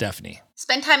 18-year-old Stephanie?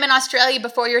 Spend time in Australia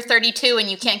before you're 32 and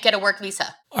you can't get a work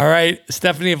visa. All right.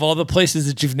 Stephanie, of all the places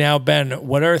that you've now been,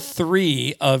 what are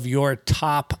 3 of your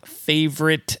top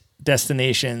favorite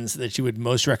destinations that you would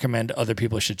most recommend other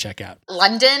people should check out?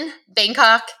 London,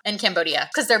 Bangkok, and Cambodia,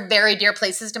 because they're very dear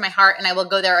places to my heart, and I will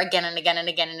go there again and again and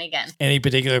again and again. Any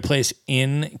particular place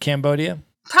in Cambodia?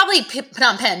 Probably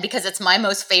Phnom Penh, because it's my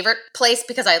most favorite place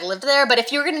because I lived there. But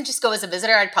if you were going to just go as a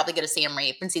visitor, I'd probably go to Siem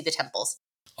Reap and see the temples.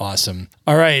 Awesome.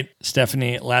 All right,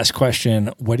 Stephanie, last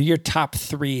question. What are your top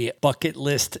 3 bucket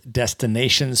list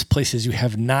destinations, places you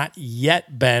have not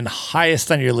yet been,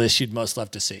 highest on your list you'd most love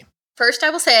to see? First, I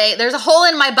will say there's a hole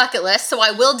in my bucket list, so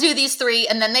I will do these 3,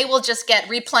 and then they will just get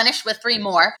replenished with 3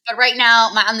 more. But right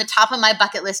now, on the top of my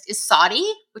bucket list is Saudi,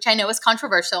 which I know is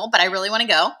controversial, but I really want to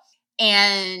go.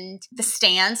 And the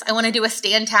stands. I want to do a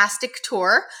Standtastic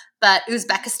tour, but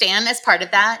Uzbekistan as part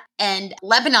of that. And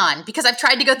Lebanon, because I've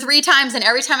tried to go 3 times, and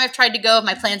every time I've tried to go,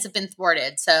 my plans have been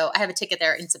thwarted. So I have a ticket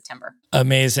there in September.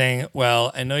 Amazing.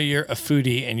 Well, I know you're a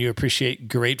foodie and you appreciate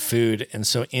great food. And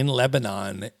so in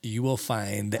Lebanon, you will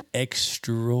find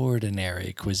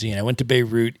extraordinary cuisine. I went to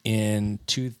Beirut in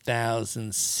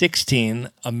 2016.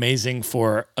 Amazing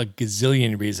for a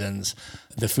gazillion reasons.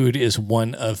 The food is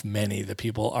one of many. The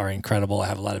people are incredible. I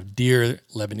have a lot of dear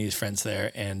Lebanese friends there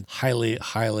and highly,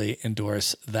 highly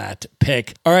endorse that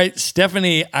pick. All right,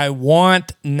 Stephanie, I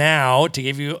want now to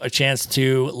give you a chance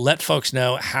to let folks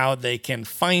know how they can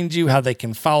find you, how they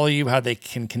can follow you, how they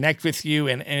can connect with you,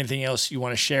 and anything else you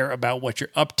want to share about what you're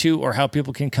up to or how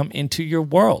people can come into your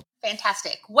world.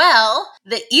 Fantastic. Well,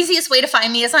 the easiest way to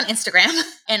find me is on Instagram,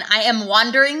 and I am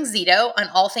Wandering Zito on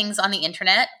all things on the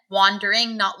internet.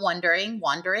 Wandering, not wondering,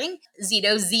 Wandering.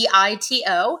 Zito,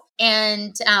 Zito.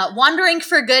 And Wandering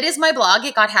for Good is my blog.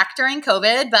 It got hacked during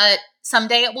COVID, but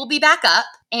someday it will be back up.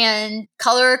 And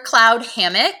Color Cloud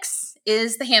Hammocks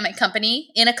is the hammock company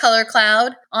in a color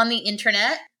cloud on the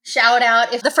internet. Shout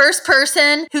out if the first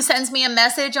person who sends me a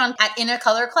message in a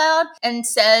color cloud and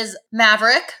says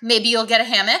Maverick, maybe you'll get a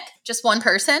hammock. Just one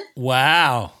person.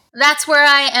 Wow. That's where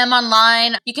I am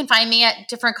online. You can find me at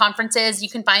different conferences. You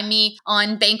can find me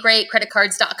on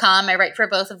bankrateCreditCards.com. I write for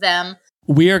both of them.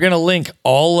 We are going to link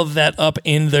all of that up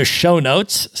in the show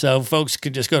notes. So folks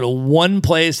can just go to one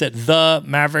place at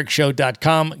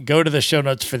themaverickshow.com. Go to the show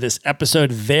notes for this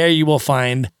episode. There you will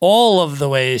find all of the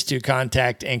ways to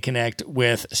contact and connect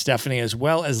with Stephanie, as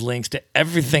well as links to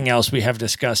everything else we have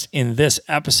discussed in this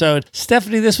episode.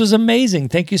 Stephanie, this was amazing.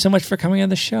 Thank you so much for coming on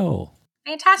the show.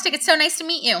 Fantastic. It's so nice to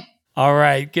meet you. All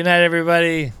right. Good night,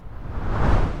 everybody.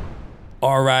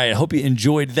 All right. I hope you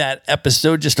enjoyed that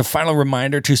episode. Just a final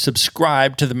reminder to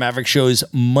subscribe to the Maverick Show's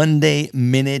Monday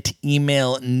Minute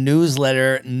email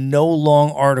newsletter. No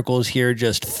long articles here,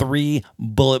 just 3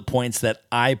 bullet points that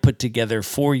I put together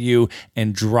for you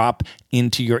and drop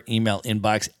into your email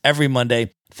inbox every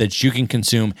Monday that you can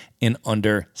consume in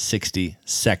under 60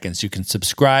 seconds. You can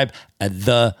subscribe at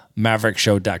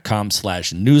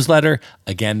themaverickshow.com/newsletter.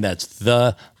 Again, that's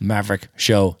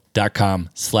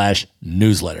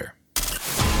themaverickshow.com/newsletter.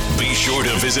 Be sure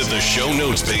to visit the show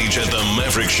notes page at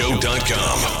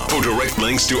themaverickshow.com for direct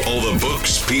links to all the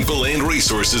books, people, and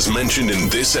resources mentioned in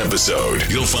this episode.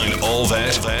 You'll find all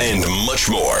that and much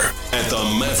more at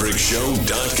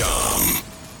themaverickshow.com.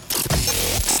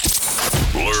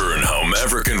 Learn how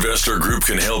Maverick Investor Group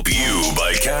can help you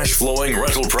buy cash flowing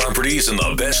rental properties in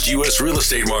the best U.S. real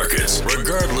estate markets,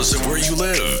 regardless of where you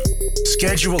live.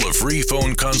 Schedule a free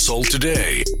phone consult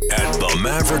today at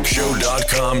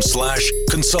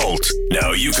themaverickshow.com/consult.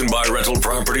 Now you can buy rental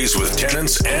properties with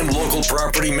tenants and local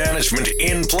property management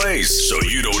in place, so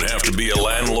you don't have to be a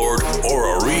landlord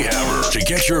or a rehabber. To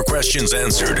get your questions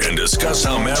answered and discuss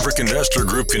how Maverick Investor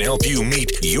Group can help you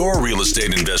meet your real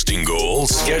estate investing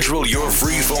goals, schedule your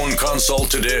free phone consult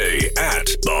today at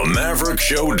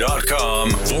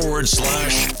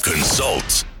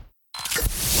themaverickshow.com/consult.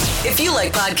 If you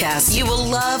like podcasts, you will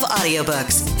love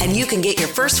audiobooks, and you can get your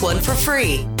first one for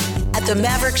free at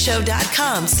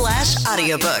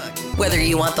themaverickshow.com/audiobook. Whether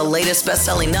you want the latest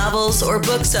best-selling novels or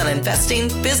books on investing,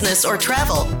 business, or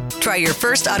travel, try your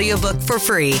first audiobook for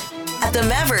free at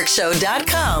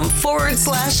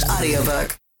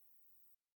themaverickshow.com/audiobook.